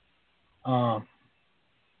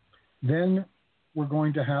 Then we're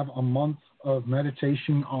going to have a month of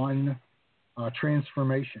meditation on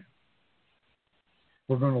transformation.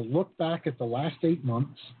 We're going to look back at the last 8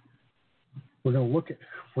 months. We're going to look at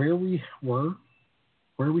where we were,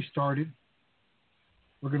 where we started.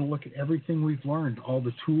 We're going to look at everything we've learned, all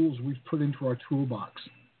the tools we've put into our toolbox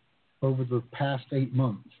over the past 8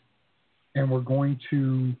 months. And we're going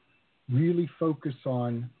to really focus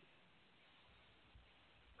on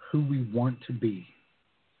who we want to be.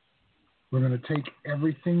 We're going to take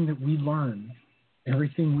everything that we learned,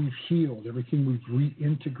 everything we've healed, everything we've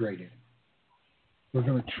reintegrated. We're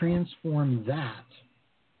going to transform that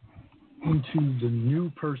into the new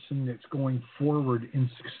person that's going forward in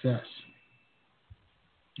success.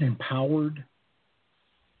 Empowered,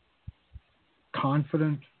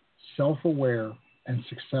 confident, self-aware, and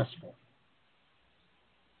successful.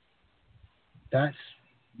 That's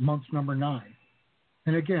month number 9.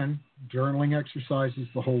 And again, journaling exercises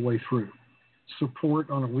the whole way through. Support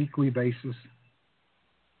on a weekly basis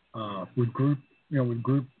with group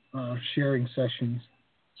sharing sessions.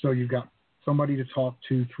 So you've got somebody to talk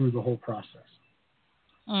to through the whole process.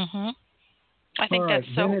 Mm-hmm. I think that's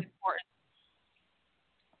so important.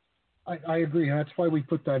 I agree, and that's why we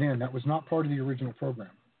put that in. That was not part of the original program.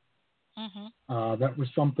 Mm-hmm. That was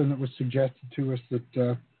something that was suggested to us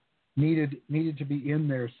that needed to be in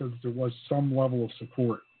there so that there was some level of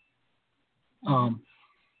support. Mm-hmm.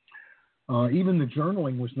 Even the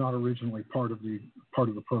journaling was not originally part of the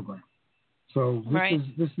program. So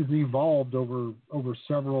this has evolved over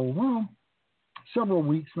several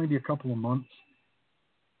weeks, maybe a couple of months.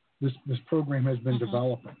 This program has been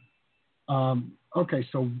developing. Okay,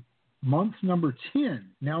 so month number 10.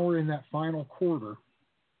 Now we're in that final quarter,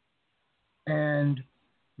 and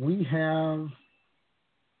we have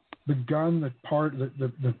begun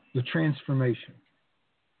the transformation.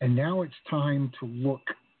 And now it's time to look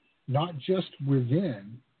not just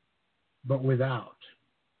within, but without.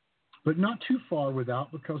 But not too far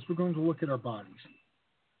without, because we're going to look at our bodies.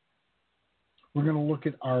 We're going to look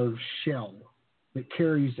at our shell that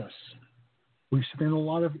carries us. We've spent a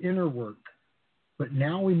lot of inner work, but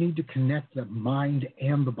now we need to connect the mind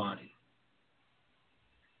and the body.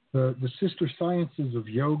 The sister sciences of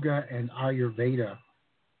yoga and Ayurveda,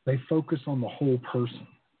 they focus on the whole person.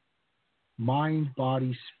 Mind,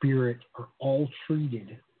 body, spirit are all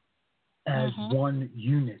treated as one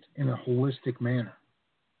unit in a holistic manner.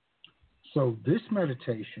 So this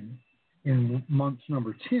meditation in month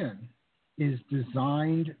number 10 is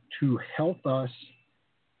designed to help us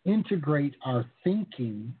integrate our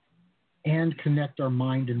thinking and connect our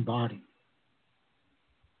mind and body.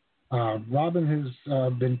 Robin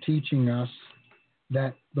has been teaching us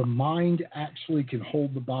that the mind actually can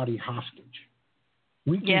hold the body hostage.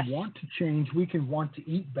 We can want to change. We can want to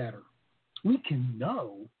eat better. We can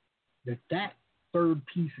know that third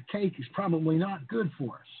piece of cake is probably not good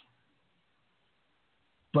for us.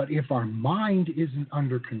 But if our mind isn't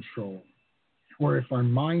under control, or if our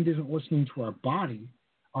mind isn't listening to our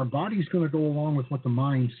body's going to go along with what the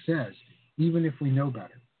mind says, even if we know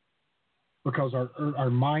better, because our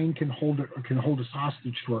mind can hold us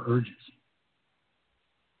hostage to our urges.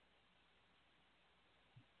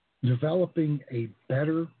 developing a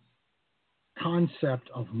better concept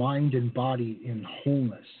of mind and body in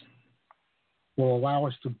wholeness will allow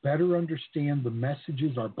us to better understand the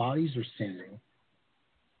messages our bodies are sending,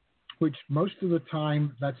 which most of the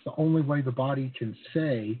time, that's the only way the body can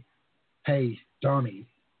say, hey, dummy,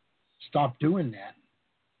 stop doing that,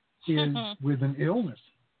 is with an illness,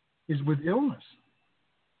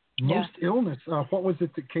 Most illness, what was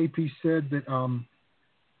it that KP said that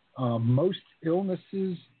most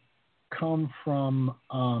illnesses come from,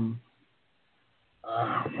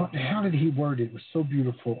 how did he word it? It was so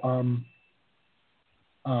beautiful.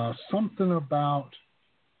 Something about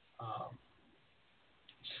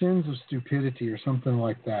sins of stupidity or something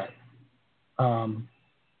like that.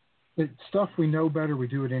 It's stuff we know better, we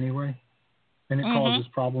do it anyway, and it causes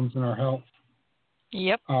problems in our health.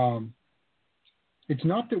 Yep. It's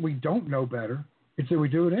not that we don't know better, it's that we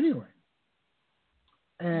do it anyway.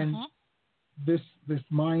 And this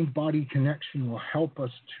mind-body connection will help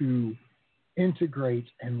us to integrate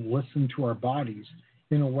and listen to our bodies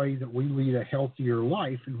in a way that we lead a healthier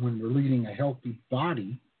life. And when we're leading a healthy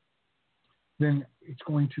body, then it's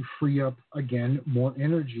going to free up, again, more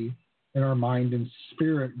energy, and our mind and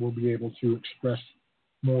spirit will be able to express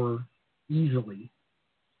more easily.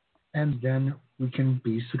 And then we can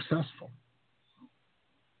be successful.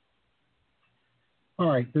 All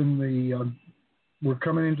right, then we're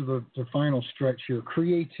coming into the final stretch here.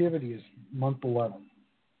 Creativity is month 11.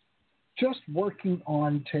 Just working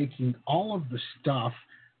on taking all of the stuff,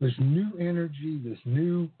 this new energy, this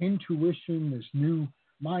new intuition, this new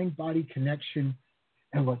mind-body connection,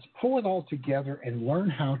 and let's pull it all together and learn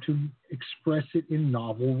how to express it in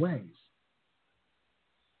novel ways.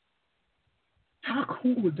 How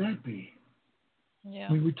cool would that be? Yeah.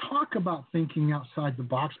 I mean, we talk about thinking outside the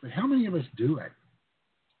box, but how many of us do it?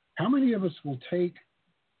 How many of us will take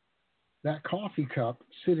that coffee cup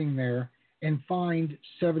sitting there and find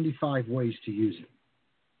 75 ways to use it?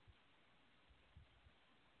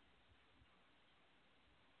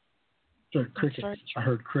 Sorry, crickets. I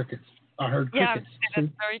heard crickets. Yeah, that's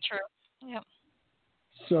very true. Yep.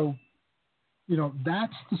 So,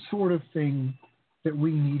 that's the sort of thing that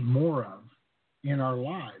we need more of in our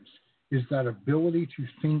lives, is that ability to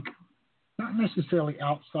think not necessarily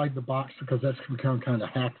outside the box, because that's become kind of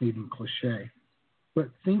hackneyed and cliche, but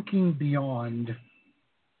thinking beyond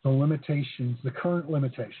the limitations, the current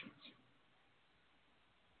limitations.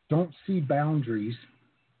 Don't see boundaries,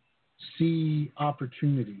 see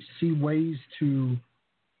opportunities, see ways to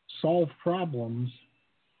solve problems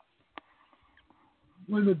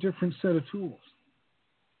with a different set of tools.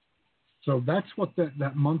 So that's what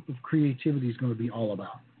that month of creativity is going to be all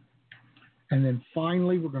about. And then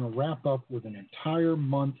finally, we're going to wrap up with an entire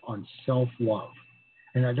month on self-love.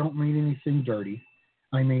 And I don't mean anything dirty.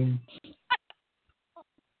 I mean...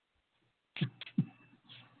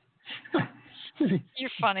 You're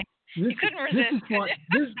funny. You couldn't resist.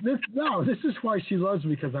 This is why she loves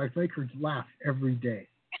me, because I make her laugh every day.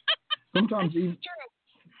 Sometimes even...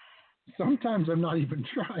 True. Sometimes I'm not even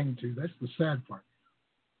trying to. That's the sad part.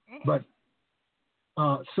 But,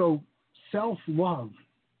 so self-love.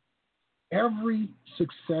 Every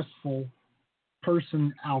successful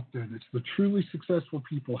person out there, that's the truly successful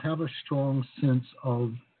people, have a strong sense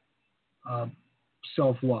of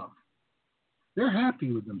self-love. They're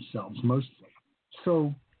happy with themselves mostly.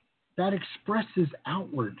 So that expresses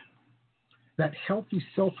outward. That healthy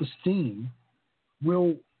self-esteem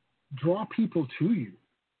will draw people to you.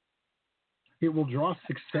 It will draw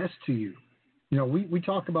success to you. We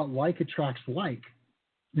talk about like attracts like.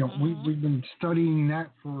 We've been studying that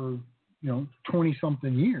for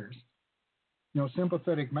 20-something years,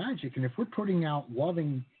 sympathetic magic. And if we're putting out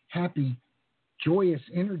loving, happy, joyous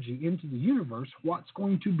energy into the universe, what's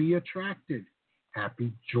going to be attracted?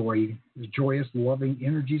 Happy, joyous, loving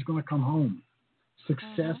energy is going to come home.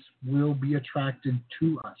 Success will be attracted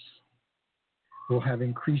to us. We'll have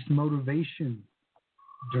increased motivation,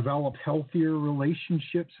 develop healthier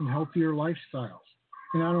relationships and healthier lifestyles.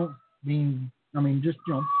 And I don't mean just,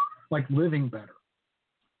 like living better.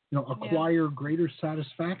 Acquire greater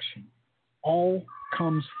satisfaction. All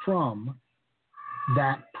comes from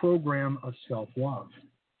that program of self-love.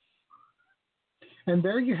 And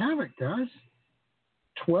there you have it, guys.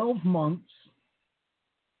 12 months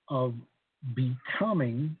of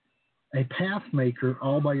becoming a path maker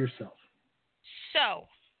all by yourself. So,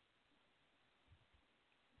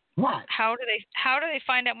 what? How do they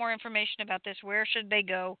find out more information about this? Where should they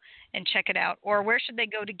go and check it out? Or where should they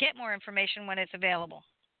go to get more information when it's available?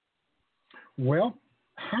 Well,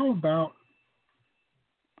 how about,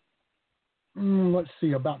 let's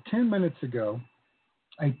see, about 10 minutes ago,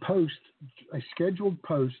 a scheduled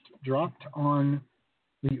post dropped on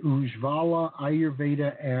the Ujjvala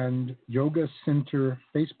Ayurveda and Yoga Center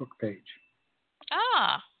Facebook page.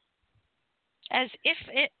 Ah, as if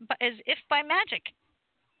by magic.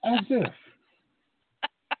 As if.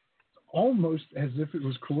 Almost as if it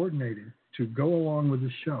was coordinated to go along with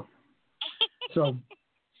the show.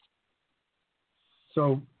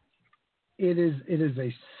 So it is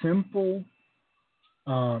a simple.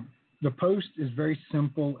 The post is very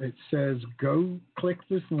simple. It says, "Go click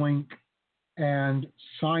this link and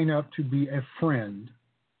sign up to be a friend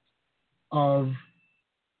of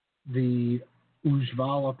the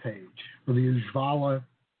Ujjvala page or the Ujjvala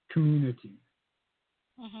community."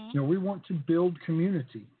 Mm-hmm. We want to build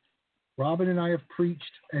community. Robin and I have preached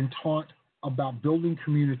and taught about building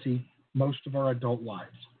community most of our adult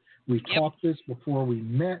lives. We taught this before we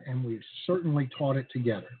met, and we've certainly taught it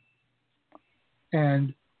together.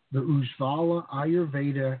 And the Ujjvala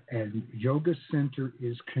Ayurveda and Yoga Center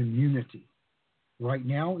is community. Right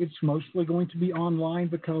now, it's mostly going to be online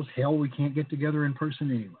because, hell, we can't get together in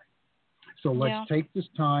person anyway. So let's take this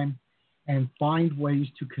time and find ways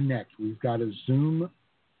to connect. We've got a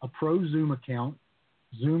pro Zoom account.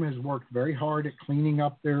 Zoom has worked very hard at cleaning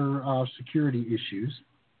up their security issues.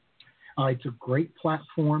 It's a great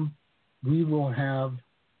platform. We will have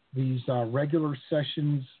these regular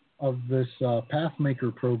sessions of this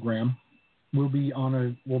Pathmaker program. We'll be on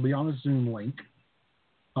a Zoom link.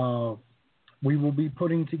 We will be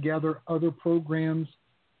putting together other programs.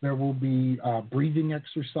 There will be breathing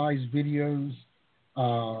exercise videos.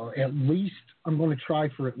 At least I'm going to try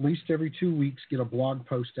for at least every 2 weeks get a blog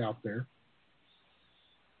post out there.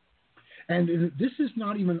 And this is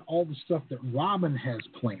not even all the stuff that Robin has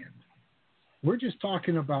planned. We're just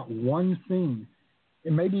talking about one thing.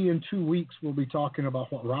 And maybe in 2 weeks we'll be talking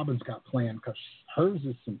about what Robin's got planned, because hers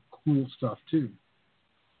is some cool stuff too.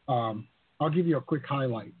 I'll give you a quick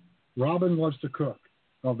highlight. Robin loves to cook.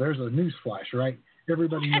 Well, there's a news flash, right?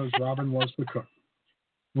 Everybody knows Robin loves to cook.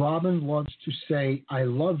 Robin loves to say, "I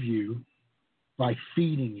love you," by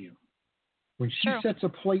feeding you. When she sets a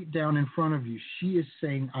plate down in front of you, she is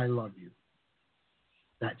saying, "I love you."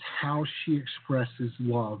 That's how she expresses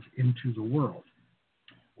love into the world.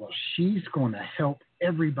 Well, she's going to help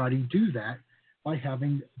everybody do that by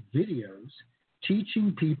having videos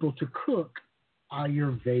teaching people to cook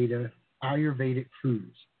Ayurvedic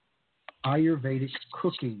foods, Ayurvedic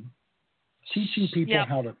cooking, teaching people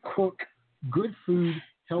how to cook good food,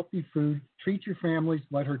 healthy food, treat your families,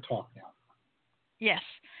 let her talk now. Yes.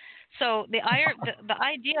 So the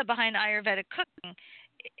idea behind Ayurvedic cooking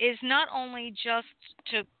is not only just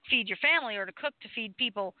to feed your family or to cook to feed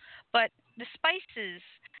people, but the spices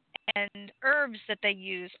and herbs that they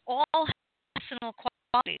use all have medicinal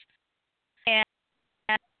qualities. And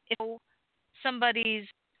if somebody's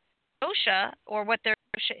dosha or what their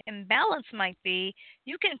dosha imbalance might be,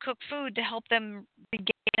 you can cook food to help them regain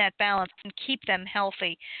that balance and keep them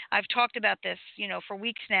healthy. I've talked about this, for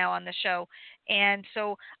weeks now on the show. And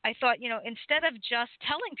so I thought, instead of just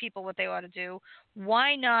telling people what they ought to do,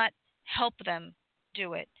 why not help them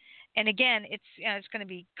do it? And again, it's going to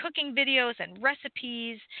be cooking videos and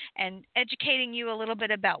recipes and educating you a little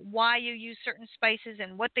bit about why you use certain spices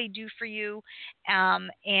and what they do for you,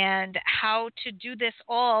 and how to do this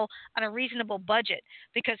all on a reasonable budget.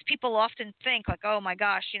 Because people often think like, oh my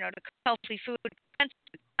gosh, to cook healthy food,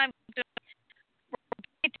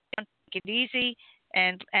 take it easy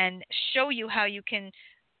and show you how you can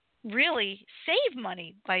really save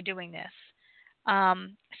money by doing this.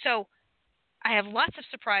 So I have lots of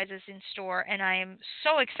surprises in store, and I am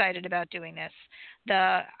so excited about doing this.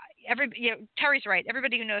 Terry's right.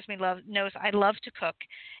 Everybody who knows me knows I love to cook,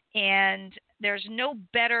 and there's no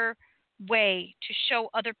better way to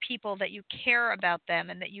show other people that you care about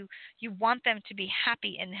them and that you want them to be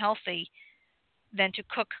happy and healthy than to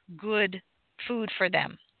cook good food for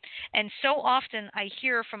them. And so often I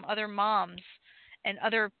hear from other moms and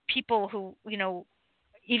other people who,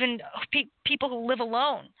 even people who live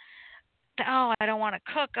alone, oh, I don't want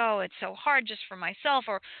to cook. Oh, it's so hard just for myself,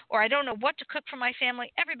 or I don't know what to cook for my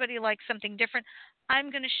family. Everybody likes something different.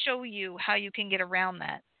 I'm going to show you how you can get around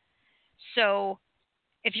that. So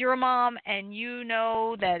if you're a mom and you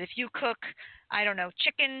know that if you cook, I don't know,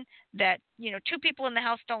 chicken, that, 2 people in the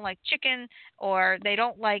house don't like chicken, or they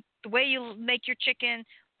don't like the way you make your chicken,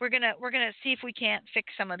 we're going to see if we can't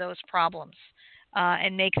fix some of those problems,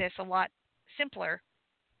 and make this a lot simpler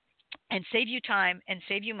and save you time and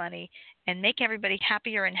save you money and make everybody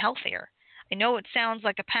happier and healthier. I know it sounds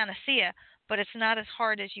like a panacea, but it's not as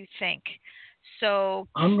hard as you think. So,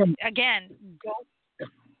 again, go.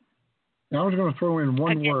 I was going to throw in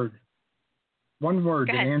one word. One word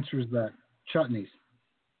that answers that. Chutneys.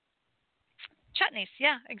 Chutneys,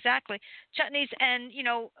 yeah, exactly. Chutneys, and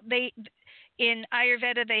they in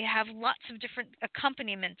Ayurveda they have lots of different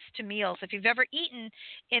accompaniments to meals. If you've ever eaten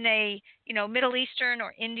in a Middle Eastern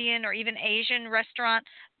or Indian or even Asian restaurant,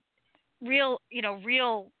 real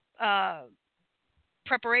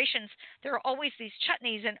preparations, there are always these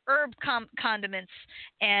chutneys and herb condiments,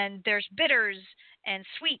 and there's bitters and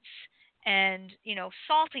sweets and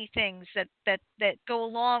salty things that go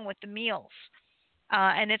along with the meals.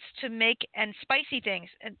 And it's to make, and spicy things.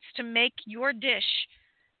 It's to make your dish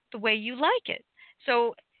the way you like it.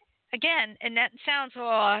 So, again, and that sounds,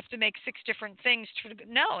 I have to make 6 different things.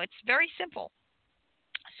 No, it's very simple.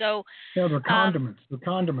 So yeah, they're condiments. They're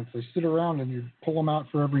condiments. They sit around and you pull them out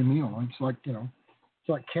for every meal. It's like it's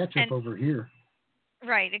like ketchup over here.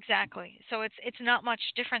 Right, exactly. So it's not much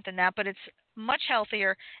different than that, but it's much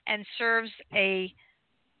healthier and serves a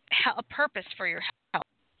purpose for your health.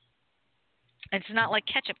 It's not like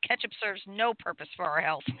ketchup. Ketchup serves no purpose for our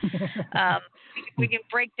health. We can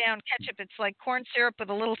break down ketchup. It's like corn syrup with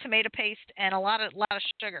a little tomato paste and a lot of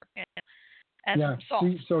sugar and some salt.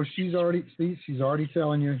 So she's already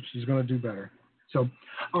telling you she's going to do better. So,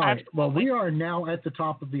 all right. Absolutely. Well, we are now at the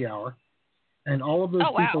top of the hour, and all of those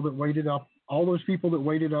people that waited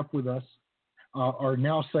up, with us, are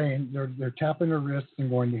now saying they're tapping their wrists and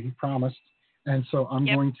going, "He promised," and so I'm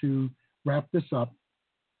going to wrap this up.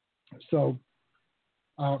 So.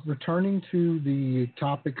 Returning to the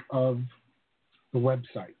topic of the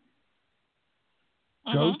website,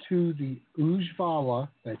 go to the Ujjvala,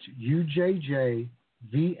 that's Ujjvala,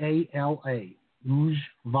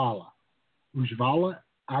 Ujjvala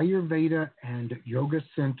Ayurveda and Yoga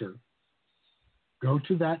Center. Go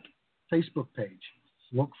to that Facebook page.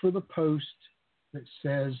 Look for the post that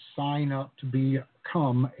says sign up to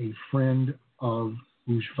become a friend of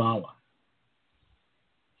Ujjvala.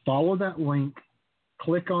 Follow that link.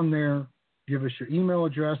 Click on there, give us your email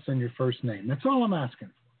address and your first name. That's all I'm asking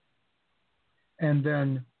for. And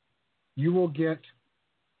then you will get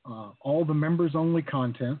all the members-only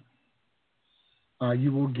content.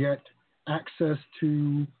 You will get access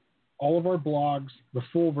to all of our blogs, the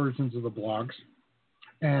full versions of the blogs,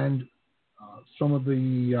 and some of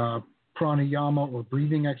the pranayama or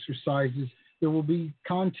breathing exercises. There will be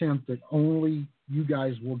content that only you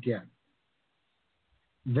guys will get.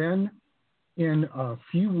 Then, in a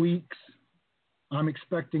few weeks, I'm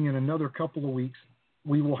expecting in another couple of weeks,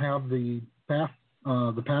 we will have the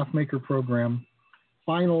Pathmaker program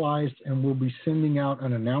finalized, and we'll be sending out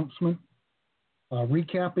an announcement,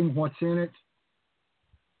 recapping what's in it,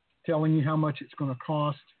 telling you how much it's going to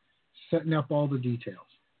cost, setting up all the details.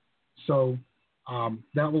 So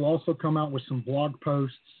that will also come out with some blog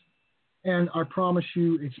posts, and I promise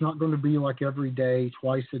you it's not going to be like every day,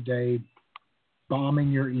 twice a day,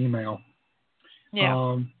 bombing your email.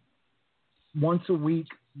 Yeah. Once a week,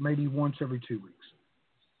 maybe once every 2 weeks.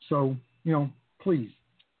 So, please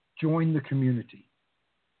join the community.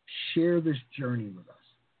 Share this journey with us.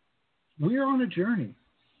 We are on a journey.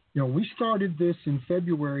 We started this in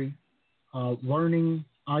February, learning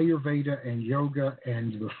Ayurveda and yoga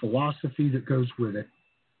and the philosophy that goes with it.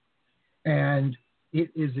 And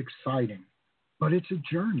it is exciting, but it's a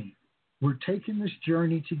journey. We're taking this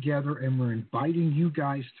journey together, and we're inviting you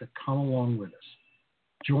guys to come along with us.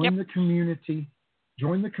 Join the community.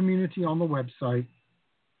 Join the community on the website.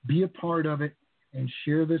 Be a part of it, and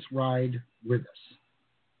share this ride with us.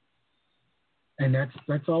 And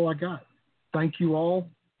that's all I got. Thank you all.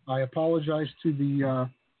 I apologize to the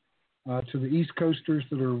East Coasters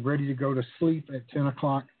that are ready to go to sleep at 10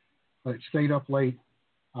 o'clock, but stayed up late.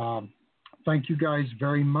 Thank you guys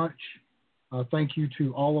very much. Thank you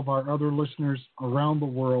to all of our other listeners around the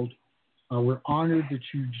world. We're honored that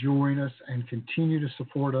you join us and continue to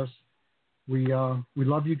support us. We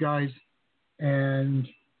love you guys, and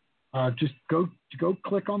just go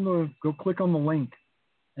click on the link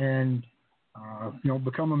and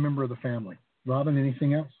become a member of the family. Robin,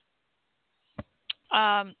 anything else?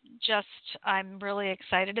 I'm really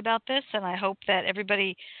excited about this, and I hope that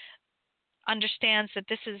everybody understands that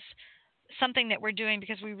this is something that we're doing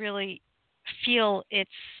because we really feel it's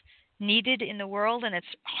needed in the world, and it's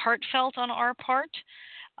heartfelt on our part.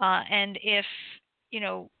 And if,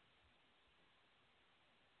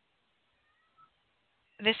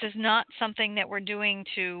 this is not something that we're doing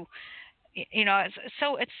to,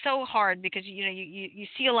 it's so hard because, you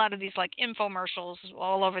see a lot of these like infomercials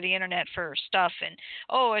all over the internet for stuff and,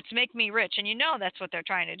 it's make me rich. And that's what they're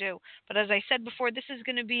trying to do. But as I said before, this is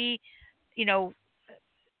going to be,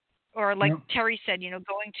 or like Terry said,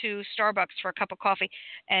 going to Starbucks for a cup of coffee,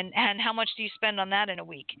 and how much do you spend on that in a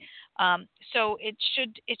week? So it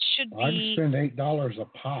should be. I spend $8 a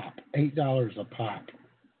pop. $8 a pop.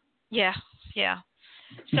 Yeah.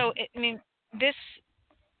 So this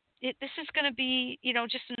is going to be,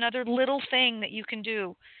 just another little thing that you can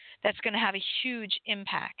do that's going to have a huge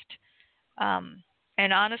impact.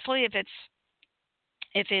 And honestly, if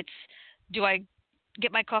it's, do I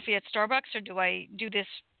get my coffee at Starbucks, or do I do this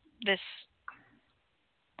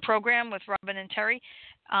program with Robin and Terry?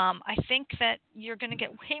 I think that you're going to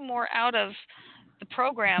get way more out of the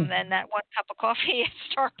program than that one cup of coffee at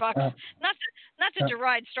Starbucks. Not to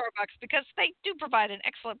deride Starbucks, because they do provide an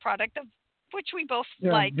excellent product, of which we both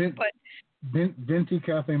like. Venti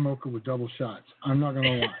cafe mocha with double shots. I'm not going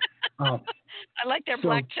to lie. I like their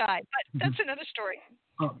black chai, but that's another story.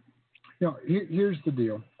 Here's the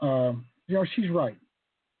deal. She's right.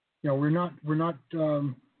 We're not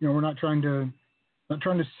trying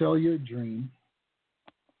to sell you a dream.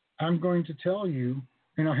 I'm going to tell you,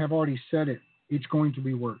 and I have already said it, it's going to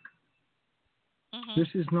be work. Mm-hmm. This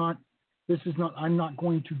is not, I'm not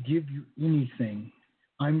going to give you anything.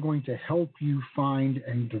 I'm going to help you find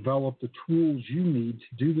and develop the tools you need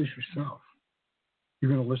to do this yourself.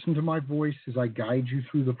 You're going to listen to my voice as I guide you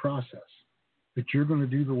through the process, but you're going to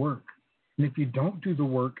do the work. And if you don't do the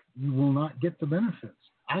work, you will not get the benefits.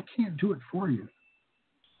 I can't do it for you.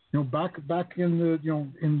 Back in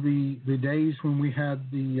the days when we had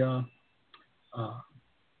the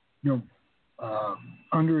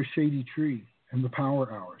under a shady tree and the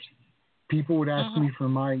power hours, people would ask me for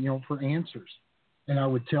for answers, and I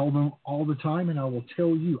would tell them all the time, and I will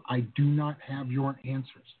tell you, I do not have your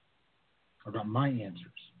answers. I've got my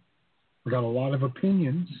answers. I've got a lot of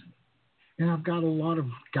opinions, and I've got a lot of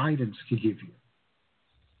guidance to give you.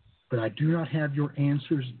 But I do not have your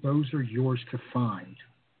answers. Those are yours to find.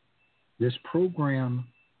 This program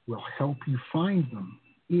will help you find them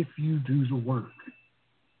if you do the work.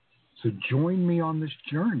 So join me on this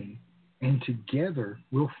journey, and together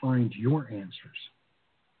we'll find your answers.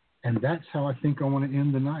 And that's how I think I want to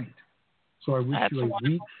end the night. So I wish you a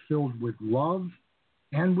week filled with love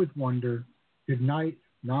and with wonder. Good night,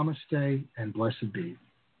 namaste, and blessed be.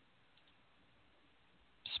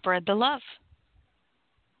 Spread the love.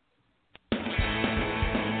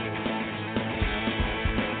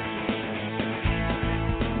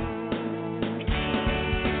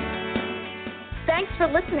 Thanks for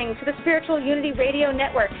listening to the Spiritual Unity Radio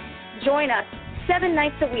Network. Join us 7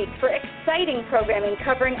 nights a week for exciting programming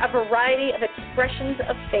covering a variety of expressions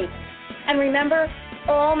of faith. And remember,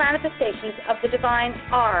 all manifestations of the divine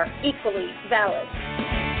are equally valid.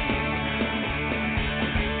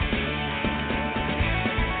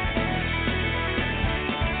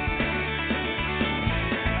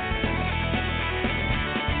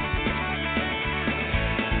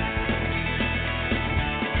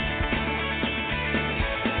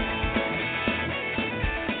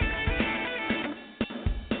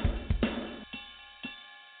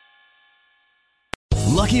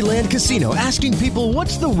 Lucky Land Casino, asking people,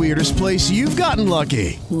 what's the weirdest place you've gotten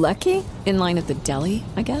lucky? Lucky? In line at the deli,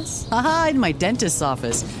 I guess? Aha, in my dentist's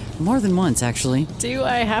office. More than once, actually. Do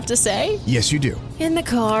I have to say? Yes, you do. In the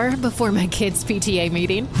car before my kids' PTA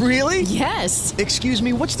meeting. Really? Yes. Excuse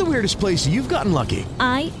me, what's the weirdest place you've gotten lucky?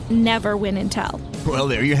 I never win and tell. Well,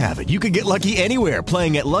 there you have it. You can get lucky anywhere,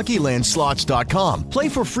 playing at LuckyLandSlots.com. Play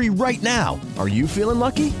for free right now. Are you feeling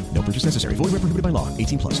lucky? No purchase necessary. Void where prohibited by law.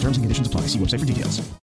 18+. Terms and conditions apply. See website for details.